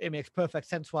listen to it, it makes perfect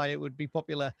sense why it would be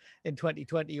popular in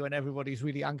 2020 when everybody's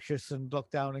really anxious and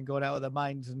locked down and going out of their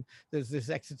minds, and there's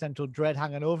this existential dread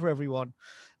hanging over everyone.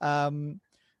 And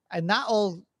that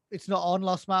all, it's not on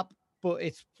Lost Map, but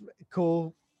it's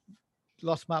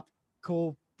Lost Map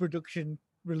co-production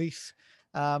release.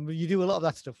 You do a lot of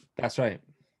that stuff. That's right.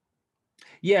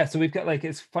 Yeah, so we've got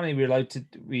it's funny,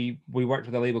 we worked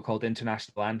with a label called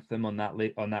International Anthem on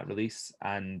that release,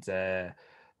 and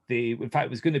in fact, it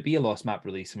was going to be a Lost Map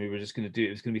release, and we were just going to do it.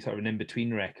 It was going to be sort of an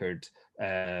in-between record,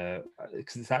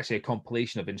 because it's actually a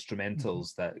compilation of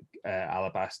instrumentals that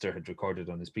Alabaster had recorded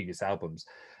on his previous albums,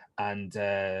 and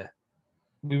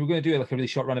we were going to do a really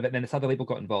short run of it. And then this other label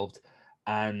got involved,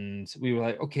 and we were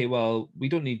like, okay, well, we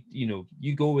don't need,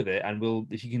 you go with it, and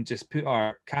if you can just put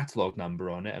our catalog number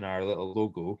on it and our little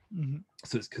logo,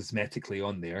 so it's cosmetically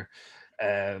on there,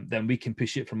 then we can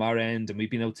push it from our end. And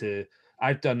we've been able to.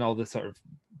 I've done all the sort of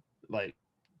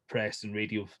press and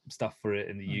radio stuff for it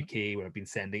in the UK, where I've been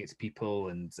sending it to people,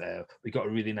 and we got a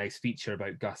really nice feature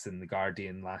about Gus in The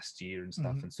Guardian last year and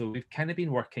stuff. And so we've kind of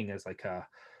been working as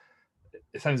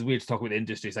it sounds weird to talk about the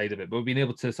industry side of it, but we've been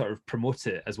able to sort of promote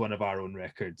it as one of our own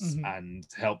records and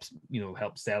help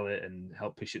sell it and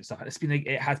help push it and stuff.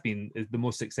 It has been the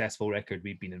most successful record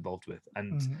we've been involved with.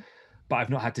 And but I've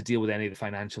not had to deal with any of the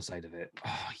financial side of it.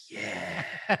 Oh yeah.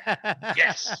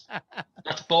 Yes.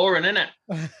 That's boring, isn't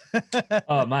it?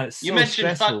 Oh man, it's so You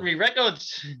mentioned stressful. Factory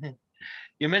Records.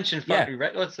 You mentioned Factory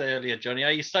Records earlier, Johnny.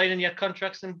 Are you signing your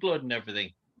contracts in blood and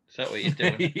everything? Is that what you're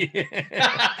doing?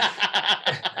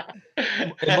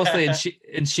 Mostly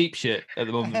in sheep shit at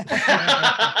the moment.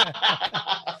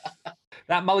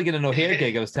 That Mulligan and O'Hare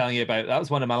gig I was telling you about, that was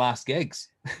one of my last gigs.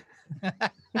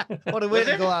 What a way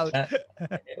to go out.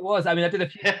 It was. I mean, I did a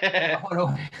few.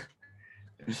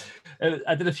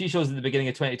 I did a few shows at the beginning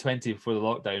of 2020 before the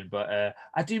lockdown, but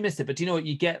I do miss it. But do you know what?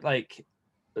 You get like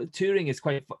touring is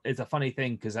a funny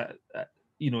thing because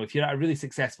if you're at a really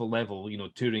successful level,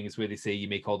 touring is where they say you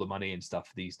make all the money and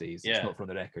stuff these days. Yeah. It's not from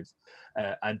the records.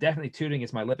 And definitely touring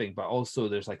is my living, but also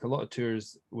there's like a lot of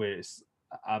tours where it's,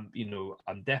 I'm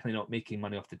definitely not making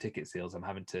money off the ticket sales. I'm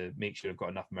having to make sure I've got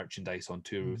enough merchandise on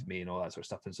tour with me and all that sort of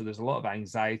stuff. And so there's a lot of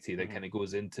anxiety that kind of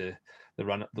goes into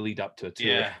the lead up to a tour.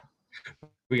 Yeah.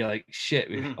 Where you're like,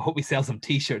 shit, I hope we sell some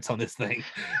t-shirts on this thing,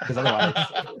 because otherwise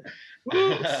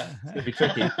it's gonna be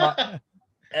tricky. But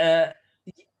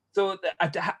so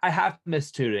I have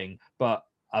missed touring, but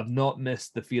I've not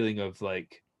missed the feeling of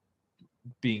like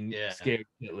being scared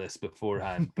shitless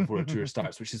beforehand before a tour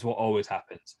starts, which is what always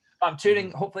happens. I'm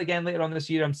touring hopefully again later on this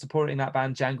year. I'm supporting that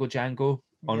band Django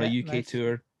on a UK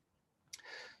tour,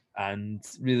 and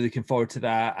really looking forward to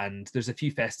that. And there's a few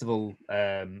festival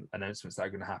announcements that are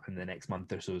going to happen in the next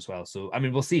month or so as well. So I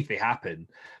mean, we'll see if they happen,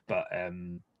 but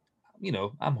I'm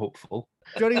hopeful.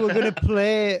 Johnny, we're going to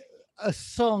play a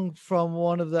song from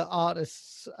one of the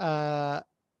artists on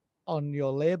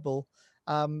your label.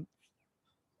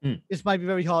 This might be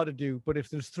very hard to do, but if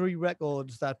there's 3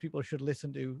 records that people should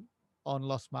listen to on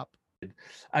Lost Map,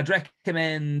 I'd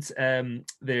recommend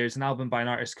there's an album by an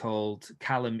artist called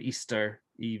Callum Easter.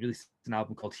 He released an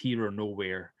album called Here or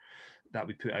Nowhere that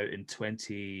we put out in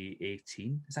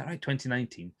 2018. Is that right?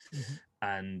 2019.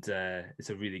 And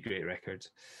it's a really great record.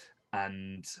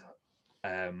 And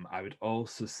I would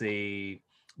also say,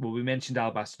 well, we mentioned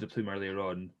Alabaster de Plume earlier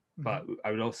on, but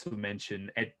I would also mention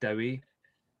Ed Dowie.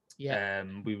 Yeah.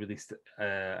 We released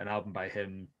an album by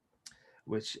him,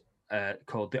 which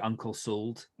called The Uncle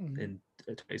Sold in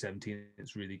 2017.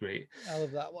 It's really great. I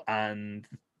love that one. And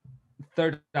the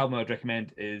third album I'd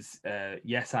recommend is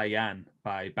Yes I Am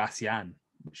by Bastian,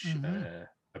 which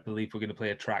I believe we're going to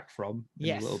play a track from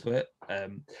in a little bit.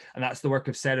 And that's the work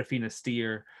of Serafina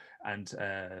Steer and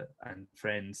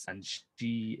friends, and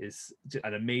she is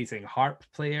an amazing harp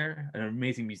player, an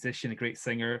amazing musician, a great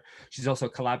singer. She's also a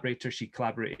collaborator. She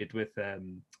collaborated with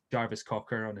Jarvis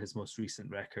Cocker on his most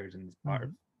recent record and part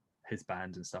of his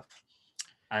band and stuff.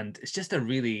 And it's just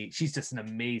she's just an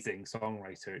amazing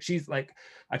songwriter. She's like,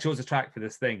 I chose a track for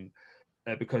this thing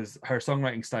because her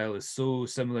songwriting style is so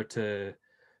similar to,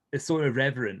 it's so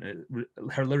irreverent.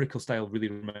 Her lyrical style really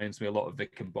reminds me a lot of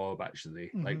Vic and Bob, actually.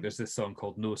 Like there's this song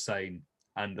called No Sign,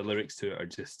 and the lyrics to it are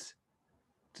just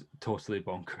totally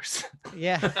bonkers.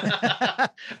 Yeah.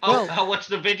 I watched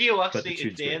the video actually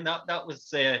today, and that was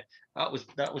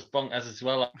bonkers as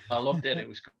well. I loved it. It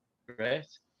was great.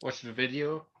 Watched the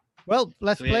video. Well,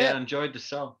 let's play it. I enjoyed the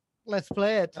song. Let's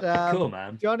play it. Cool,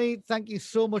 man. Johnny, thank you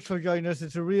so much for joining us.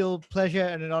 It's a real pleasure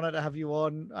and an honor to have you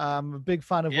on. I'm a big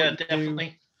fan of what you definitely.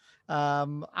 Do.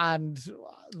 And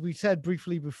we said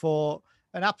briefly before,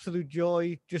 an absolute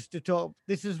joy just to talk.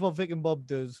 This is what Vic and Bob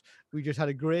does. We just had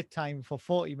a great time for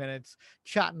 40 minutes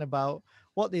chatting about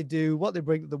what they do, what they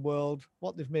bring to the world,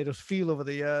 what they've made us feel over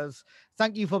the years.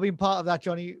 Thank you for being part of that,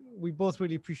 Johnny. We both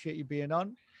really appreciate you being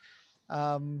on.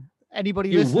 Anybody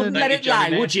you listening? Wouldn't let it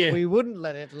lie, would you? We wouldn't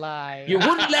let it lie. You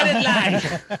wouldn't let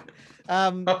it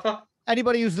lie.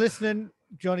 Anybody who's listening,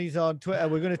 Johnny's on Twitter.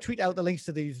 We're going to tweet out the links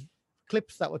to these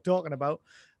clips that we're talking about.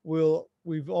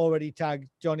 We've already tagged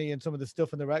Johnny and some of the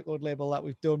stuff in the record label that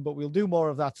we've done, but we'll do more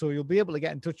of that. So you'll be able to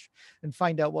get in touch and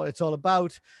find out what it's all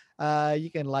about.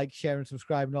 You can like, share, and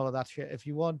subscribe and all of that shit. If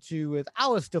you want to, with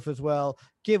our stuff as well,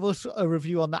 give us a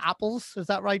review on the apples. Is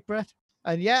that right, Brett?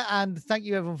 And thank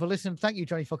you everyone for listening. Thank you,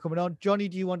 Johnny, for coming on. Johnny,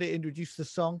 do you want to introduce the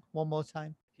song one more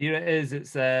time? Here it is.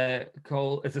 It's a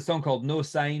song called No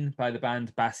Sign by the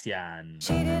band Bastian.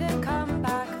 She didn't come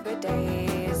back for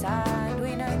days, and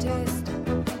we noticed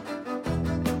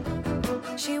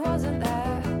she wasn't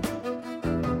there.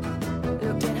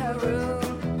 Looked in her room,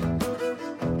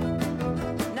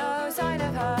 no sign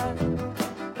of her.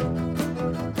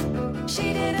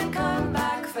 She didn't come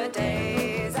back for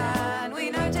days, and we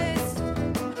noticed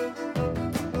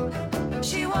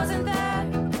she wasn't there.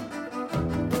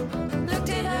 Looked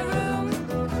in her room,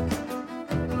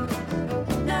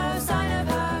 no sign of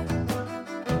her.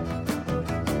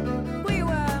 We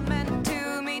were meant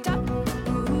to meet up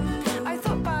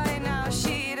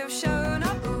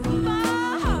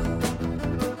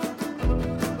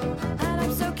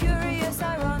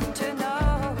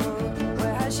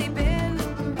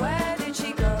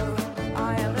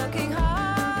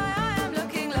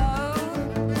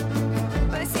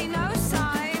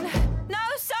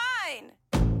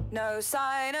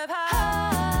sign of her.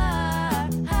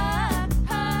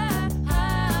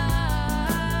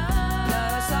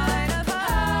 No sign of her.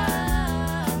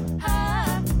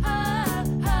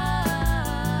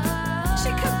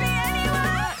 She could be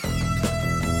anywhere.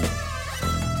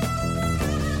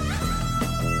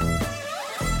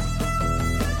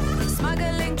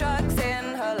 Smuggling drugs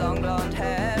in her long blonde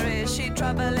hair. Is she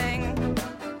troubling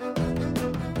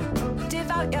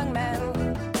devout young men?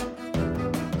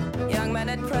 Young men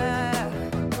at prayer.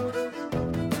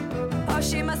 Oh,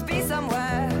 she must be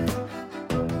somewhere.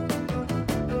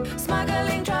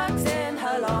 Smuggling drugs in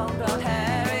her long blonde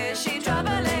hair. Is she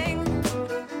troubling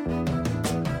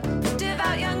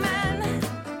devout young men?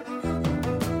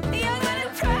 Young men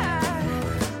at prayer.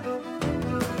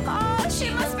 Oh, she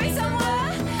must be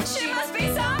somewhere. She must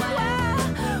be somewhere.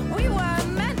 We were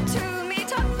meant to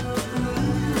meet up.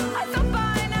 I thought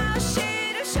by now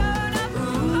she'd have shown up.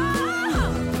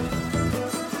 Oh.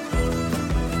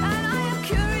 And I am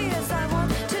curious, I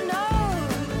want to know,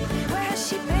 where has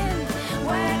she been?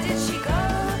 Where did she go?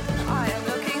 I am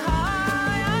looking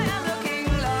high, I am looking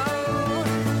low,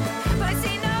 but I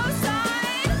see no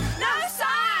sign,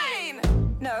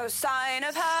 no sign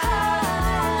of her.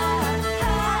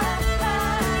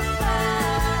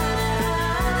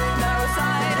 No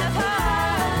sign of her.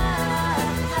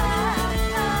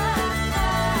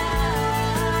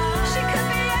 She could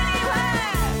be anywhere.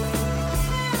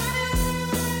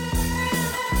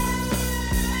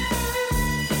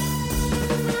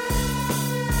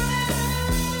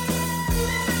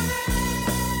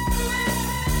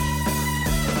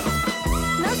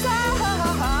 No sign, no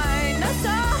sign, no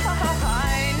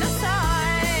sign,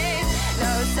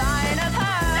 no sign of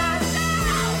her.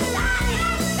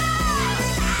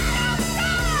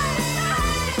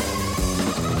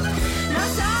 No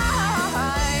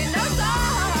sign, no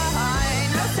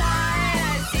sign, no sign. I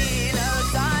see no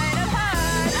sign of her.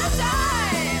 No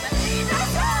sign, no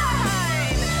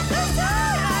sign, no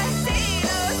sign. I see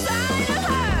no sign of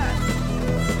her.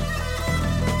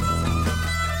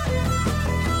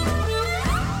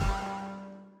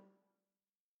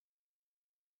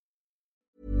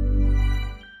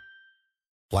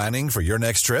 Planning for your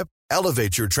next trip?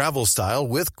 Elevate your travel style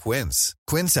with Quince.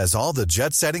 Quince has all the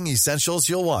jet-setting essentials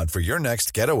you'll want for your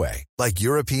next getaway, like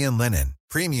European linen,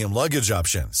 premium luggage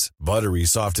options, buttery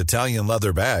soft Italian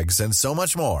leather bags, and so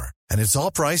much more. And it's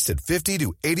all priced at 50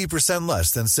 to 80%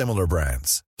 less than similar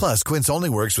brands. Plus, Quince only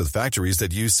works with factories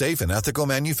that use safe and ethical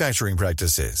manufacturing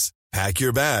practices. Pack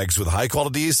your bags with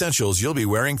high-quality essentials you'll be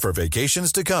wearing for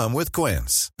vacations to come with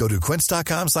Quince. Go to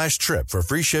quince.com/trip for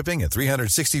free shipping and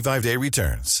 365-day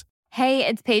returns. Hey,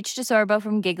 it's Paige DeSorbo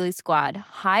from Giggly Squad.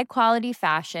 High quality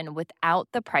fashion without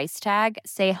the price tag.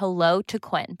 Say hello to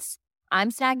Quince.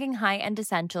 I'm snagging high-end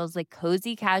essentials like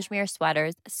cozy cashmere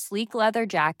sweaters, sleek leather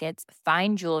jackets,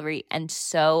 fine jewelry, and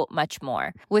so much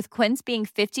more. With Quince being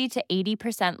 50 to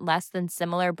 80% less than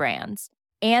similar brands.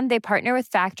 And they partner with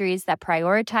factories that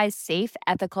prioritize safe,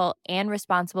 ethical, and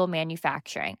responsible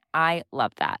manufacturing. I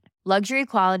love that. Luxury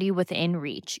quality within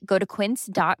reach. Go to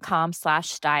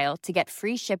quince.com/style to get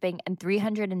free shipping and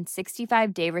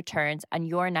 365-day returns on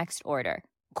your next order.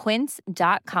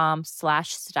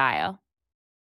 Quince.com/style.